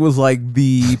 what if it was like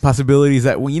the possibilities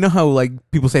that, well, you know how like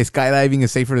people say skydiving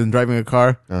is safer than driving a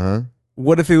car? Uh-huh.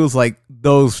 What if it was like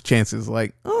those chances,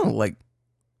 like, oh, like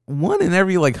 1 in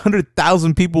every like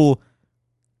 100,000 people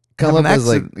Come have up an as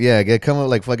like accident? come up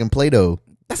like fucking Play-Doh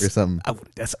or something.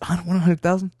 That's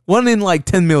 100,000. 1 in like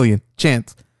 10 million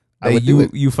chance. I that would do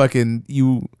it. You fucking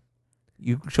you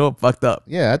show up fucked up.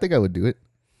 Yeah, I think I would do it.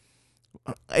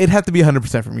 It'd have to be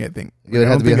 100% for me, I think. It would I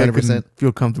have don't to be think I 100%? can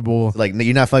feel comfortable. Like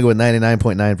you're not fucking with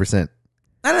 99.9%.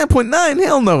 99.9,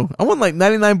 hell no. I want like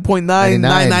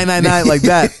 99.99999 like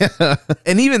that.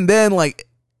 And even then, like,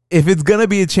 if it's gonna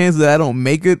be a chance that I don't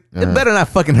make it, it better not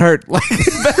fucking hurt. Like,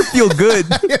 it better feel good.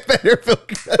 It better feel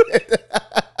good.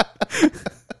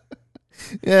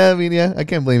 Yeah, I mean, yeah, I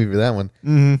can't blame you for that one.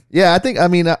 Mm-hmm. Yeah,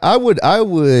 I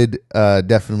would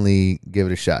definitely give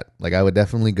it a shot. Like, I would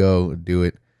definitely go do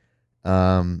it.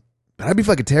 But I'd be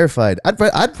fucking terrified.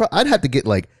 I'd have to get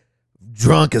like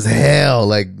drunk as hell,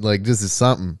 like just as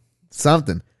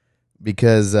something,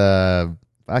 because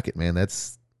fuck it, man.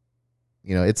 That's,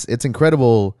 you know, it's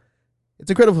incredible.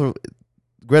 It's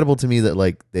incredible to me that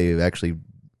like they've actually,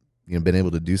 you know, been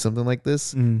able to do something like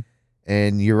this. Mm-hmm.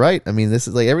 And you're right. I mean, this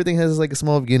is like everything has like a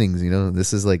small beginnings. You know,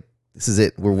 this is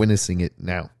it. We're witnessing it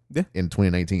now. Yeah. In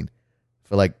 2019,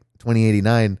 for like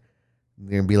 2089,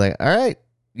 they're gonna be like, all right,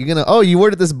 you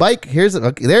ordered this bike. Here's it.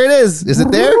 Okay, there it is. Is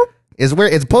it there? Is where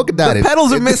it's polka dotted. The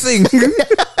pedals are missing.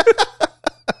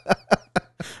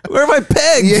 Where are my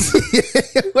pegs?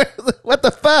 What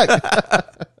the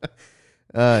fuck?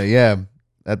 Yeah.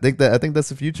 I think that's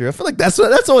the future. I feel like that's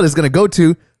what it's gonna go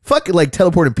to. Fuck it, like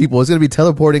teleporting people. It's gonna be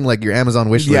teleporting like your Amazon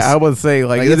wish list. Yeah, I would say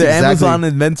like that's either exactly- Amazon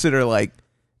invents it or like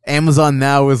Amazon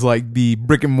now is like the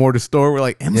brick and mortar store where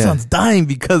like Amazon's dying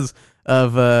because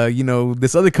of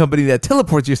this other company that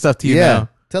teleports your stuff to you now.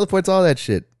 Teleports all that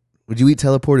shit. Would you eat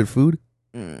teleported food?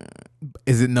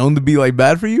 Is it known to be like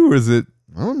bad for you or is it?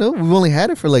 I don't know. We've only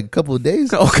had it for like a couple of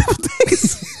days. Oh, a couple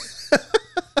days.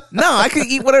 No, I can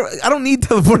eat whatever. I don't need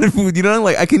teleported food. You know,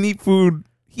 like I can eat food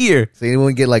here. So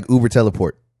anyone get like Uber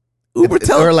teleport?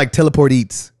 Or like teleport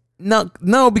eats. No,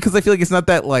 because I feel like it's not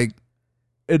that like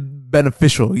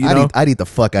beneficial. You know, I'd eat the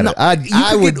fuck out of it.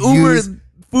 I would would get Uber use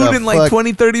food in like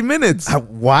 20-30 minutes.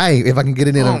 why? If I can get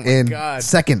it in God.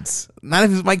 seconds. Not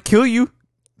if it might kill you.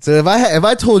 So if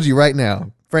I told you right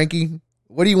now, Frankie,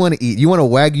 what do you want to eat? You want a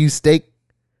Wagyu steak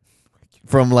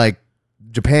from like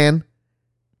Japan?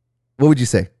 What would you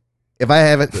say? If I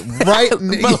have it right,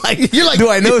 But like, you're like, do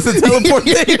I know it's a teleport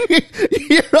thing?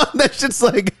 You're on that shit's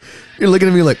like, you're looking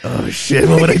at me like, oh shit,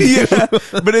 what would I do? Yeah.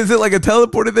 But is it like a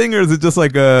teleported thing or is it just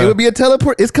like a? It would be a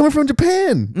teleport. It's coming from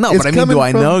Japan. No, It's but I mean, coming do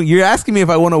I from- know? You're asking me if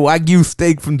I want a Wagyu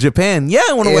steak from Japan. Yeah,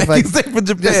 I want a If Wagyu I- steak from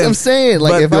Japan. That's what I'm saying.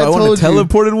 Like, But if do I want a told you,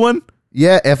 teleported one,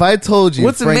 yeah, if I told you,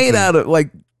 what's it made out of?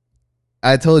 Like,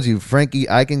 I told you, Frankie,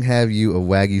 I can have you a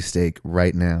Wagyu steak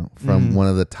right now from one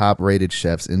of the top rated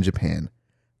chefs in Japan,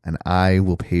 and I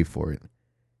will pay for it,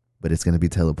 but it's going to be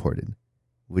teleported.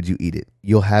 Would you eat it?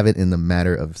 You'll have it in the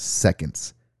matter of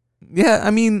seconds. yeah, I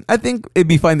mean, I think it'd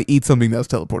be fine to eat something that's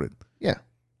teleported. Yeah.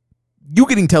 You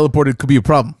getting teleported could be a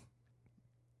problem.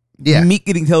 Yeah. Meat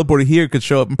getting teleported here could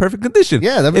show up in perfect condition.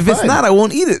 Yeah, that'd be if it's fine. not, I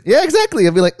won't eat it. Yeah, exactly.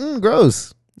 I'd be like,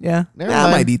 gross. Yeah, Never I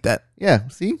mind. might eat that. Yeah,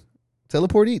 see?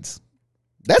 Teleport eats.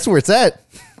 That's where it's at.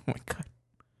 Oh my god.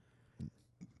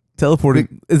 Teleporting.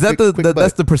 Quick- Is that quick that's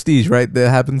bite. the Prestige, right? That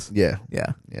happens? Yeah.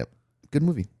 Yeah. Yep. Good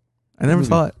movie. I never movie.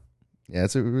 saw it. Yeah,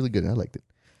 it's a really good. I liked it.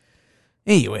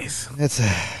 Anyways. That's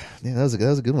that was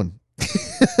a good one.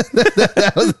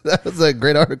 that was a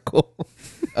great article.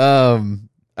 All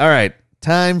right,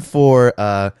 time for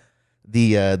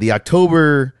the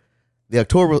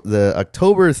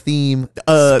October theme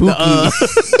spooky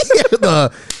the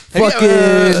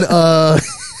fucking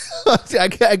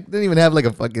I didn't even have like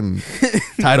a fucking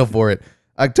title for it.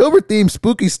 October theme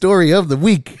spooky story of the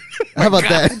week. How about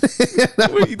that?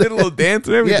 You did a little dance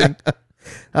and everything. Yeah.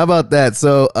 How about that?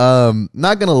 So,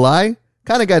 not gonna lie,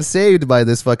 kind of got saved by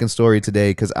this fucking story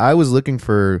today because I was looking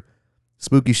for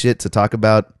spooky shit to talk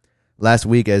about last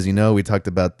week. As you know, we talked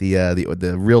about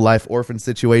the real life orphan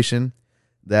situation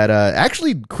that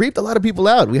actually creeped a lot of people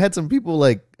out. We had some people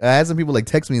like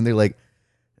text me and they're like,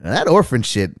 that orphan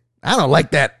shit, I don't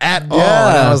like that at all.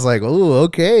 And I was like, oh,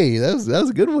 okay, that was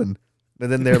a good one.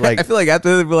 And then they're like, I feel like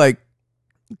after they'd be like,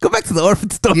 go back to the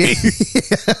orphan story.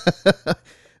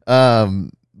 yeah.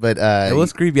 But It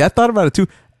was creepy. I thought about it too.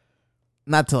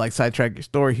 not to like sidetrack your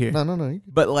story here, No.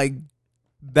 but like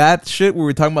that shit where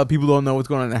we're talking about people don't know what's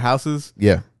going on in their houses.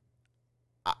 Yeah.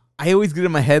 I always get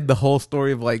in my head the whole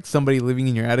story of like somebody living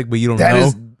in your attic, but you don't That know.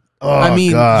 is. Oh, I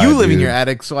mean, God, you live in dude. your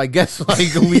attic, so I guess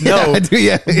like we know.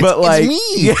 Yeah, but like, it's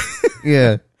me. yeah.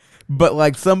 Yeah. But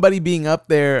like somebody being up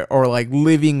there or like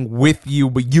living with you,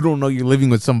 but you don't know you're living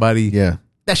with somebody. Yeah.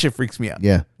 That shit freaks me out.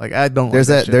 Yeah. Like I don't. There's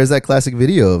like that. shit. There's that classic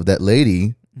video of that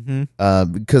lady.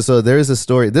 Mm-hmm. Because so there is a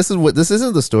story. This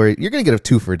isn't the story. You're gonna get a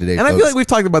twofer today, And I folks. feel like we've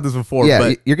talked about this before. Yeah,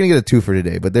 but you're gonna get a twofer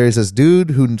today. But there's this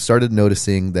dude who started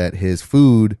noticing that his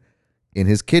food in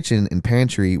his kitchen and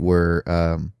pantry were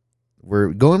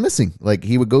going missing. Like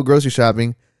he would go grocery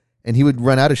shopping, and he would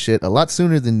run out of shit a lot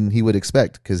sooner than he would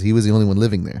expect because he was the only one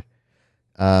living there.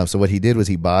 So what he did was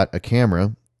he bought a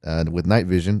camera with night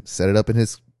vision, set it up in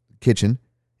his kitchen,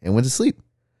 and went to sleep.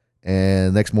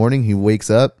 And next morning he wakes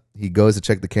up, he goes to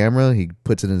check the camera, he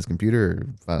puts it in his computer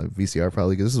or VCR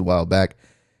probably because this is a while back.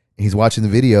 And he's watching the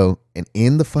video, and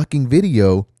in the fucking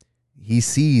video, he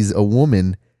sees a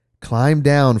woman climb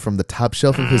down from the top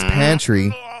shelf of his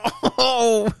pantry.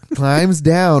 Climbs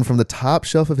down from the top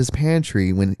shelf of his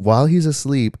pantry while he's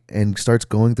asleep and starts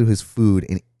going through his food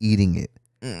and eating it.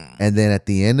 And then at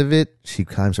the end of it, she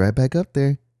climbs right back up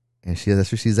there, and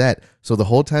that's where she's at. So the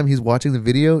whole time he's watching the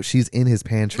video, she's in his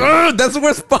pantry. that's the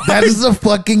worst part. That is the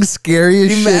fucking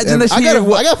scariest shit. Imagine And that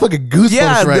I got fucking goosebumps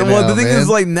Yeah. right now. The thing man. is,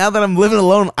 like, now that I'm living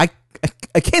alone, I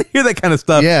can't hear that kind of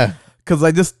stuff. Yeah. Because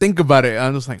I just think about it.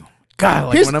 I'm just like,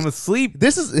 God, like when I'm asleep.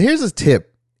 Here's a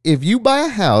tip. If you buy a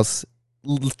house,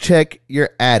 check your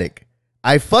attic.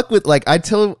 I told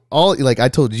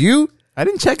you, I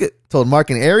didn't check it. told Mark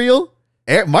and Ariel.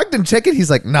 Mark didn't check it. He's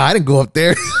like, nah, I didn't go up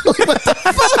there. Like, what the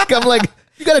fuck? I'm like,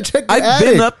 you gotta check your I've attic.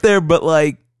 been up there, but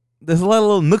like, there's a lot of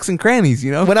little nooks and crannies,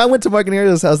 you know? When I went to Mark and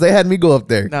Ariel's house, they had me go up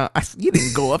there. No, you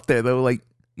didn't go up there though. Like,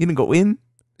 you didn't go in.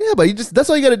 Yeah, but that's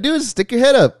all you gotta do is stick your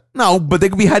head up. No, but they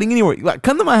could be hiding anywhere. Like,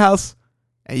 come to my house,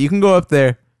 and you can go up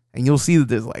there, and you'll see that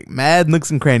there's like mad nooks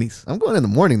and crannies. I'm going in the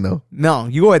morning though. No,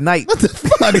 you go at night. What the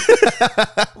fuck?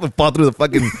 I'm gonna fall through the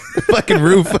fucking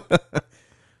roof.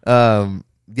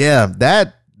 Yeah,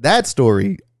 that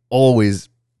story always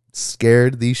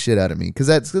scared the shit out of me because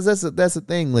that's the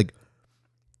thing. Like,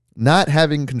 not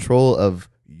having control of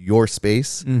your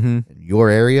space, your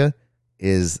area,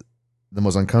 is the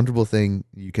most uncomfortable thing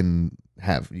you can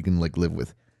have. You can like live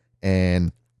with,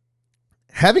 and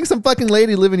having some fucking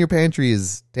lady live in your pantry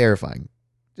is terrifying.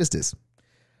 Just is.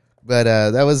 But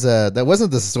that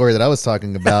wasn't the story that I was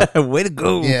talking about. Way to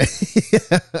go. Yeah.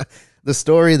 The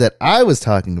story that I was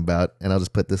talking about, and I'll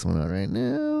just put this one out right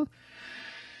now,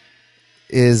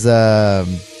 is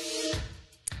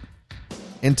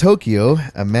in Tokyo,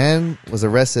 a man was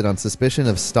arrested on suspicion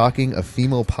of stalking a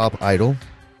female pop idol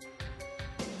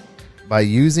by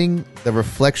using the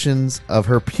reflections of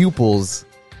her pupils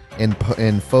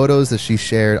in photos that she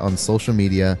shared on social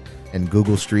media and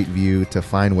Google Street View to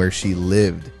find where she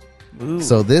lived. Ooh.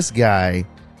 So this guy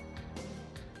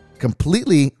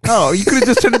completely... Oh, you could have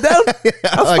just turned it down?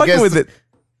 I was I fucking guess- with it.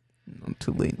 I'm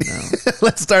too late now.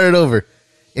 Let's start it over.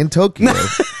 In Tokyo,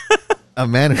 a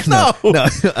man...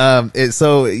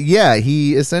 So, yeah,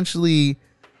 he essentially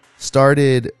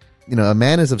started... a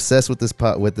man is obsessed with this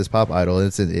pop idol,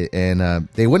 and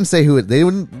they wouldn't say who it... They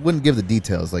wouldn't give the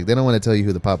details. Like, they don't want to tell you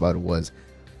who the pop idol was.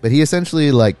 But he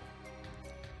essentially, like,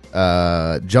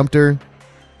 jumped her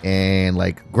and,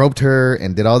 like, groped her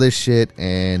and did all this shit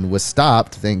and was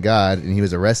stopped, thank God, and he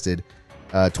was arrested.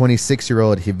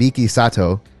 26-year-old Hibiki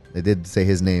Sato. They did say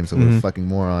his name, so what a fucking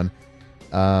moron.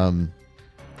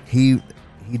 He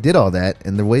did all that,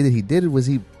 and the way that he did it was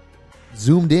he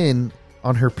zoomed in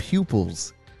on her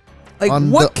pupils. Like,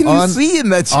 On what the- can on- you see in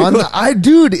that shit?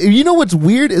 Dude, you know what's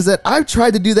weird is that I've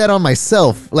tried to do that on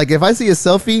myself. Like, if I see a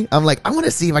selfie, I'm like, I want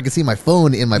to see if I can see my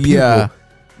phone in my pupil. Yeah.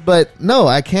 But no,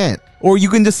 I can't. Or you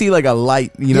can just see like a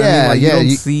light, you know what I mean? Like, you don't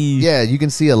see... Yeah, you can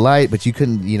see a light, but you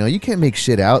couldn't, you can't make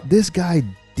shit out. This guy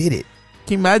did it.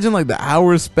 Can you imagine like the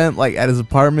hours spent like at his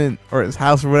apartment or his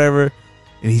house or whatever,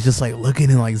 and he's just like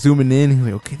looking and like zooming in. He's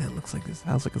like, okay, that looks like this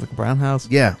house, like it's like a brown house.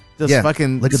 Yeah. Just yeah.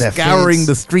 fucking Look at that scouring fence.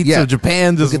 the streets Yeah. of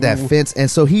Japan. Just Look at that fence. And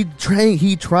so he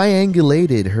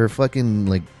triangulated her fucking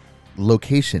like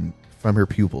location from her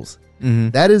pupils. Mm-hmm.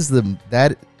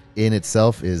 That in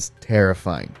itself is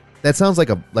terrifying. That sounds like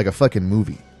a fucking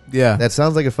movie. Yeah. That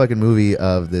sounds like a fucking movie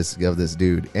of this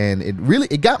dude. And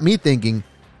it got me thinking,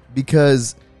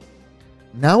 because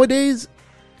nowadays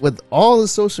with all the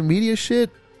social media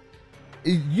shit,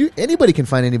 anybody can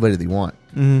find anybody they want.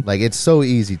 Mm-hmm. Like, it's so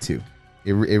easy to.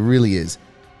 It really is.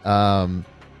 All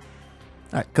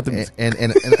right, cut the music. And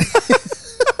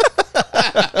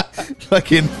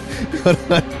fucking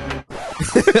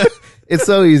It's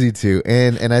so easy to,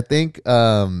 and I think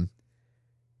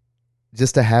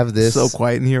just to have this So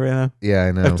quiet in here right now. Yeah,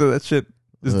 I know. After that shit,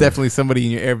 there's definitely somebody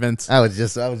in your air vents. I was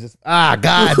just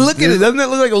God. Look at it. Doesn't it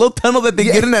look like a little tunnel that they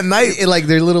get in at night? Like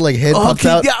their little like head pops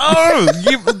out. Yeah,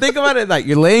 you think about it. Like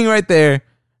you're laying right there.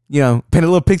 Paint a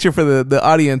little picture for the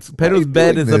audience. Pedro's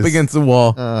bed is up against the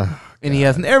wall, and he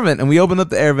has an air vent. And we opened up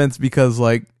the air vents because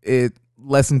like it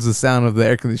lessens the sound of the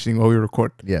air conditioning while we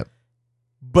record. Yeah.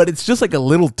 But it's just like a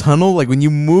little tunnel. Like when you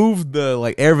move the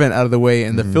like air vent out of the way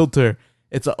and the filter,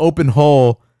 it's an open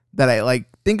hole that I like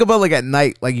think about like at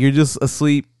night. Like you're just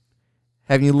asleep,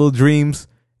 having your little dreams,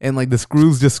 and like the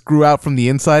screws just screw out from the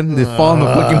inside and they fall on the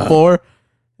fucking floor.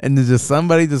 And there's just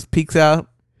somebody just peeks out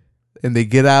and they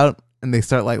get out and they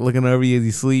start like looking over you as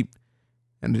you sleep.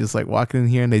 And they're just like walking in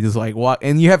here and they just like walk.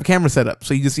 And you have a camera set up.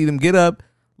 So you just see them get up,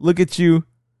 look at you,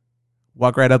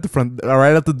 walk right out the front,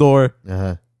 right out the door.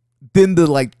 Then the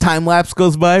like time lapse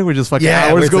goes by where just fucking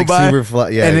hours go by.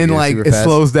 And then like it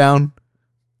slows down.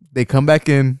 They come back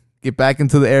in, get back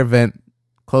into the air vent,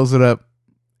 close it up,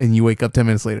 and you wake up 10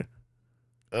 minutes later.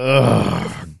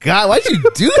 Oh God, why'd you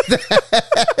do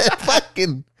that?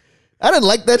 Fucking, I didn't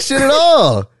like that shit at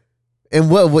all. And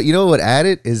what you know what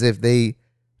added is if they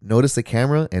notice the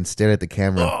camera and stare at the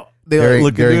camera, they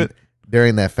look at it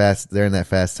during that fast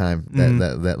time,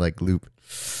 that like loop.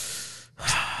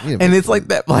 And it's like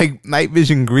that like night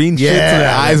vision green shit, so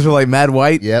their eyes are like mad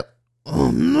white. Yep.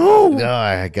 Oh no! No,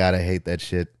 I hate that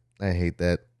shit. I hate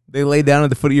that. They lay down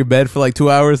at the foot of your bed for like 2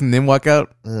 hours and then walk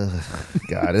out.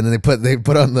 God, and then they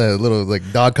put on the little like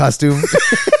dog costume,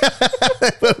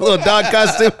 little dog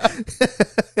costume,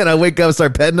 and I wake up and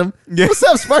start petting them. Yeah. What's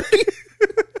up, Sparky?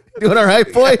 Doing all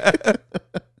right, boy?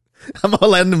 I'm all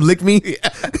letting them lick me.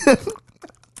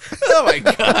 Oh my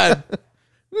God.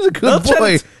 He's a good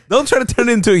boy. Don't try to turn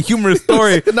it into a humorous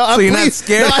story. No, so you're not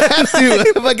scared. No, I have to.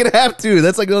 If I could have to.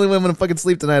 That's like the only way I'm gonna fucking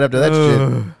sleep tonight after that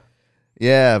shit.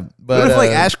 Yeah, but what if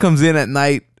like Ash comes in at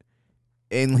night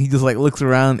and he just like looks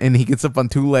around and he gets up on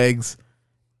 2 legs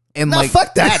and like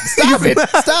fuck that. Stop it.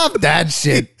 Stop that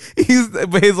shit.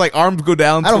 But his like arms go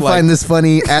down. I don't find this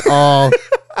funny at all.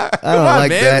 I don't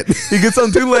like that. He gets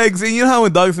on 2 legs, and you know how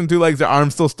when dogs on 2 legs, their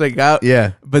arms still stick out.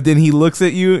 Yeah, but then he looks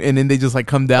at you, and then they just like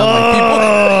come down like people.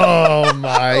 Oh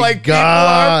my like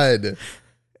God!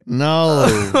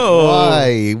 No,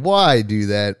 why do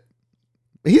that?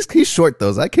 He's short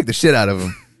though. So I kicked the shit out of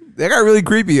him. That got really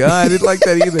creepy. Huh? I didn't like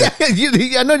that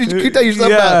either. I know you creeped out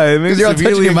yourself out because you're all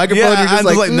touching your microphone. Yeah, you're just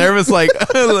I'm like nervous, like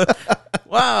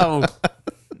wow.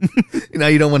 Now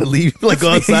you don't want to leave, like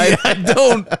go outside. Yeah, I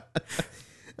don't.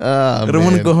 I don't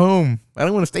want to go home. I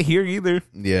don't want to stay here either.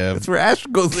 Yeah, that's where Ash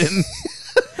goes in.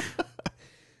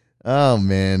 Oh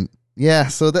man, yeah.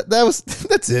 So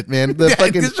that's it, man.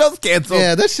 The this show's canceled.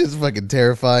 Yeah, that shit's fucking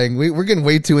terrifying. We're getting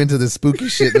way too into the spooky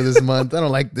shit of this month. I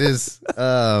don't like this.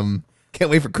 Can't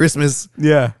wait for Christmas.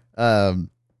 Yeah.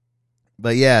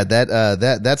 But yeah,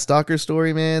 that stalker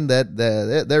story, man,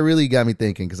 that really got me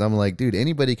thinking because I'm like, dude,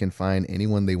 anybody can find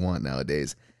anyone they want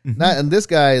nowadays. And this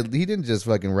guy, he didn't just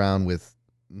fucking round with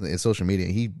social media.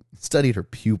 He studied her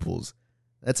pupils.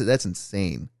 That's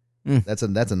insane. That's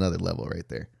another level right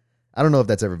there. I don't know if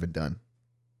that's ever been done.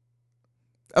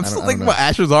 I'm still thinking about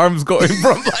Asher's arms going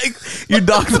from like your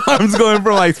dog's arms going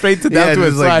from like straight to down to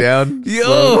his side. Like down.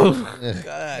 Yo,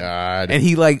 God. And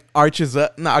he like arches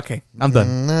up. No, okay, I'm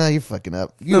done. Nah, you're fucking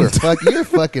up. You're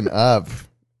fucking up.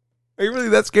 Are you really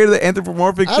that scared of the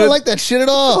anthropomorphic shit? I don't like that shit at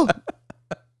all.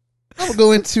 I'm gonna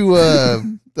go into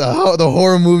the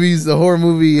horror movies, the horror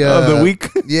movie of the week.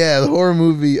 Yeah, the horror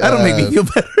movie. That'll make me feel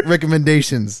better.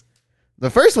 Recommendations. The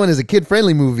first one is a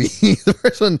kid-friendly movie. The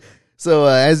first one. So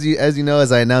as you know,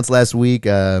 as I announced last week,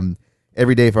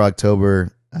 every day for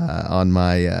October on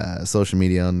my social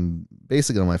media,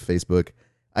 basically on my Facebook,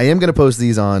 I am gonna post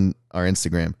these on our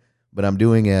Instagram. But I'm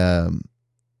doing a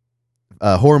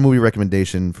horror movie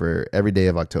recommendation for every day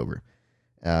of October.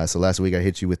 So last week I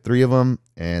hit you with 3 of them,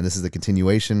 and this is the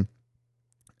continuation.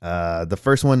 The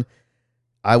first one,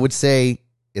 I would say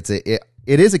it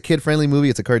is a kid-friendly movie.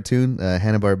 It's a cartoon,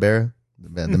 Hanna-Barbera,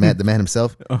 the man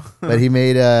himself. But he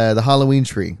made the Halloween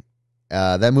Tree.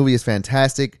 That movie is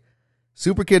fantastic,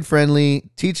 super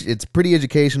kid-friendly. It's pretty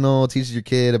educational. Teaches your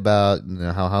kid about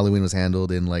how Halloween was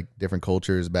handled in like different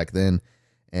cultures back then,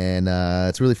 and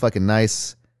it's really fucking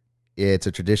nice. It's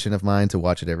a tradition of mine to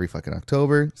watch it every fucking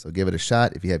October, so give it a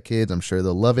shot. If you have kids, I'm sure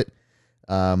they'll love it.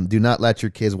 Do not let your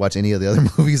kids watch any of the other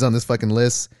movies on this fucking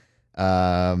list.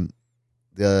 The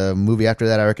movie after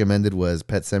that I recommended was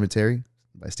Pet Sematary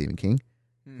by Stephen King.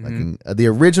 The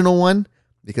original one,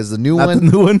 because the new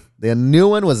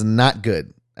one was not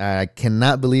good. I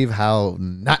cannot believe how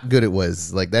not good it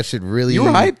was. Like that shit really. You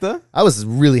were hyped, though. I was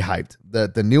really hyped.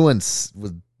 The new one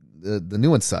was the new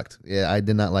one sucked. Yeah, I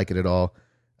did not like it at all.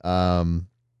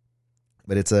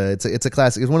 But it's a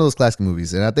classic. It's one of those classic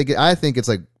movies, and I think it's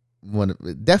like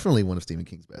definitely one of Stephen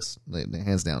King's best, like,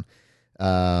 hands down.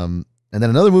 And then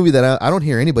another movie that I don't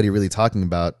hear anybody really talking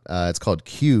about. It's called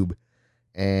Cube,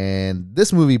 and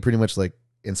this movie pretty much like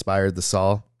inspired the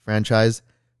Saw franchise,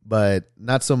 but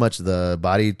not so much the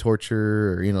body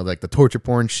torture or like the torture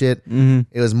porn shit. Mm-hmm.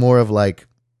 It was more of like,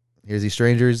 here's these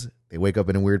strangers, they wake up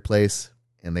in a weird place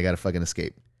and they gotta fucking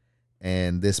escape.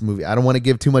 And this movie, I don't want to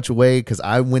give too much away because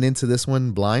I went into this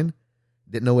one blind,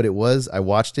 didn't know what it was. I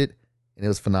watched it and it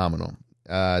was phenomenal.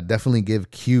 Definitely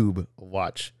give Cube a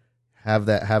watch.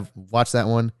 Watch that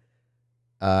one.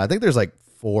 I think there's like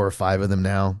 4 or 5 of them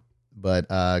now,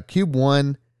 but Cube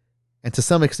 1 and to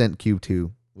some extent Cube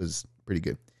 2 was pretty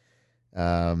good.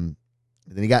 And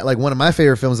then you got like one of my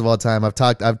favorite films of all time. I've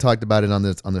talked about it on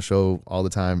the show all the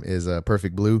time. Is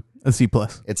Perfect Blue. A C+.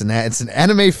 It's an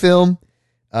anime film.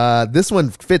 This one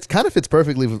fits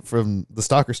perfectly from the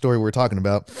stalker story we're talking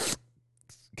about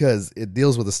because it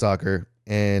deals with a stalker,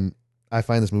 and I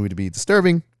find this movie to be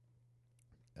disturbing.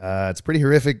 It's pretty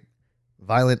horrific,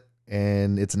 violent,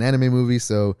 and it's an anime movie,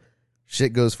 so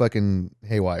shit goes fucking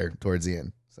haywire towards the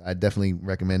end. So I definitely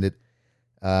recommend it.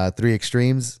 3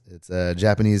 Extremes. It's a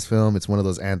Japanese film. It's one of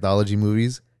those anthology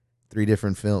movies. 3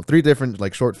 different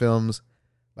like short films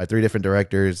by 3 different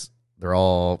directors. They're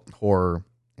all horror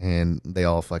and they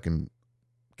all fucking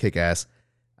kick ass.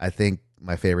 I think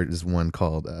my favorite is one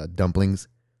called Dumplings.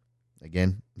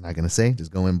 Again, not gonna say,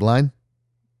 just go in blind.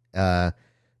 The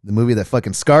movie that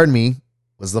fucking scarred me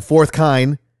was The Fourth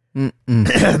Kind.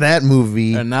 That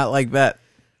movie They're not like that.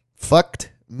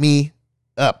 fucked me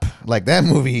up. Like that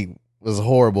movie was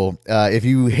horrible. If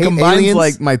you hate Combines aliens,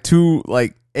 like my 2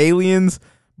 like aliens,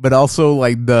 but also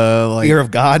like the like fear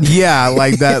of God. yeah,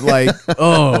 like that, like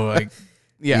oh, like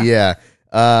yeah.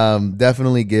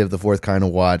 Definitely give The Fourth Kind a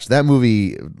watch. That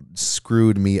movie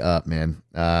screwed me up, man.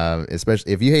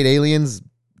 Especially if you hate aliens,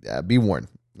 be warned.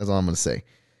 That's all I'm gonna say.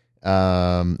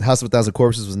 House of a Thousand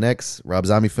Corpses was next. Rob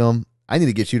Zombie film. I need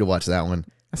to get you to watch that one.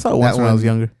 I saw it once when I was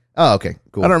younger. Oh, okay,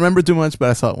 cool. I don't remember too much, but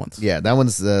I saw it once. Yeah, that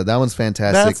one's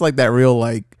fantastic. That's like that real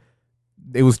like.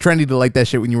 It was trendy to like that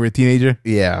shit when you were a teenager.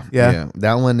 Yeah.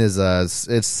 That one is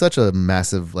it's such a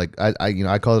massive like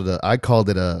I called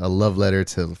it a love letter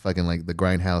to fucking like the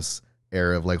Grindhouse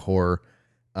era of like horror,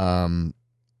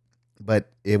 but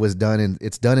it's done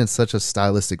in such a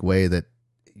stylistic way that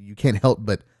you can't help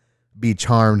but be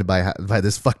charmed by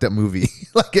this fucked up movie.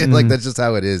 Like that's just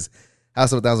how it is.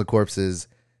 House of a Thousand Corpses,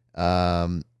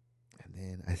 and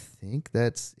then I think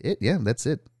that's it. Yeah, that's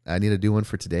it. I need to do one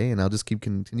for today, and I'll just keep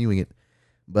continuing it.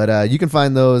 But you can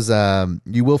find those.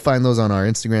 You will find those on our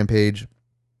Instagram page,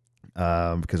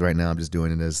 because right now I'm just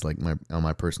doing it as like on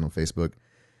my personal Facebook.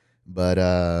 But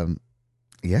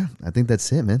yeah, I think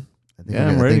that's it, man.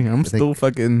 I'm ready. I'm still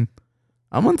fucking.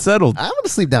 I'm unsettled. I'm gonna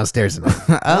sleep downstairs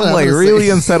tonight. I'm like really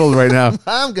unsettled right now.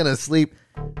 I'm gonna sleep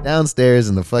downstairs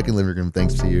in the fucking living room,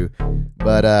 thanks to you.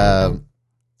 But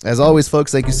as always,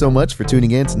 folks, thank you so much for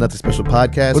tuning in to Nothing Special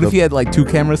Podcast. What if you had like 2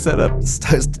 cameras set up?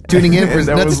 Tuning in for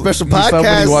Nothing Special Somebody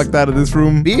Podcast. walked out of this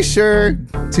room. Be sure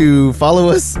to follow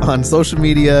us on social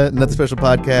media, Nothing Special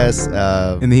Podcast.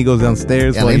 And then he goes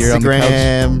downstairs on while you're on the couch.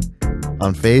 Instagram,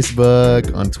 on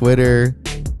Facebook, on Twitter.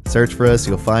 Search for us.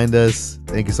 You'll find us.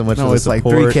 Thank you so much for the it's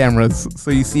support. like 3 cameras.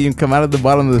 So you see him come out of the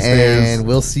bottom of the stairs. And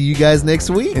we'll see you guys next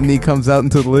week. And he comes out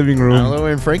into the living room. I don't know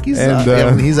when Frankie's And, out. Yeah,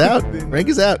 when he's out.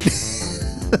 Frankie's out.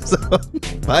 So,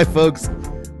 bye, folks.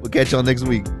 We'll catch y'all next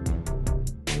week.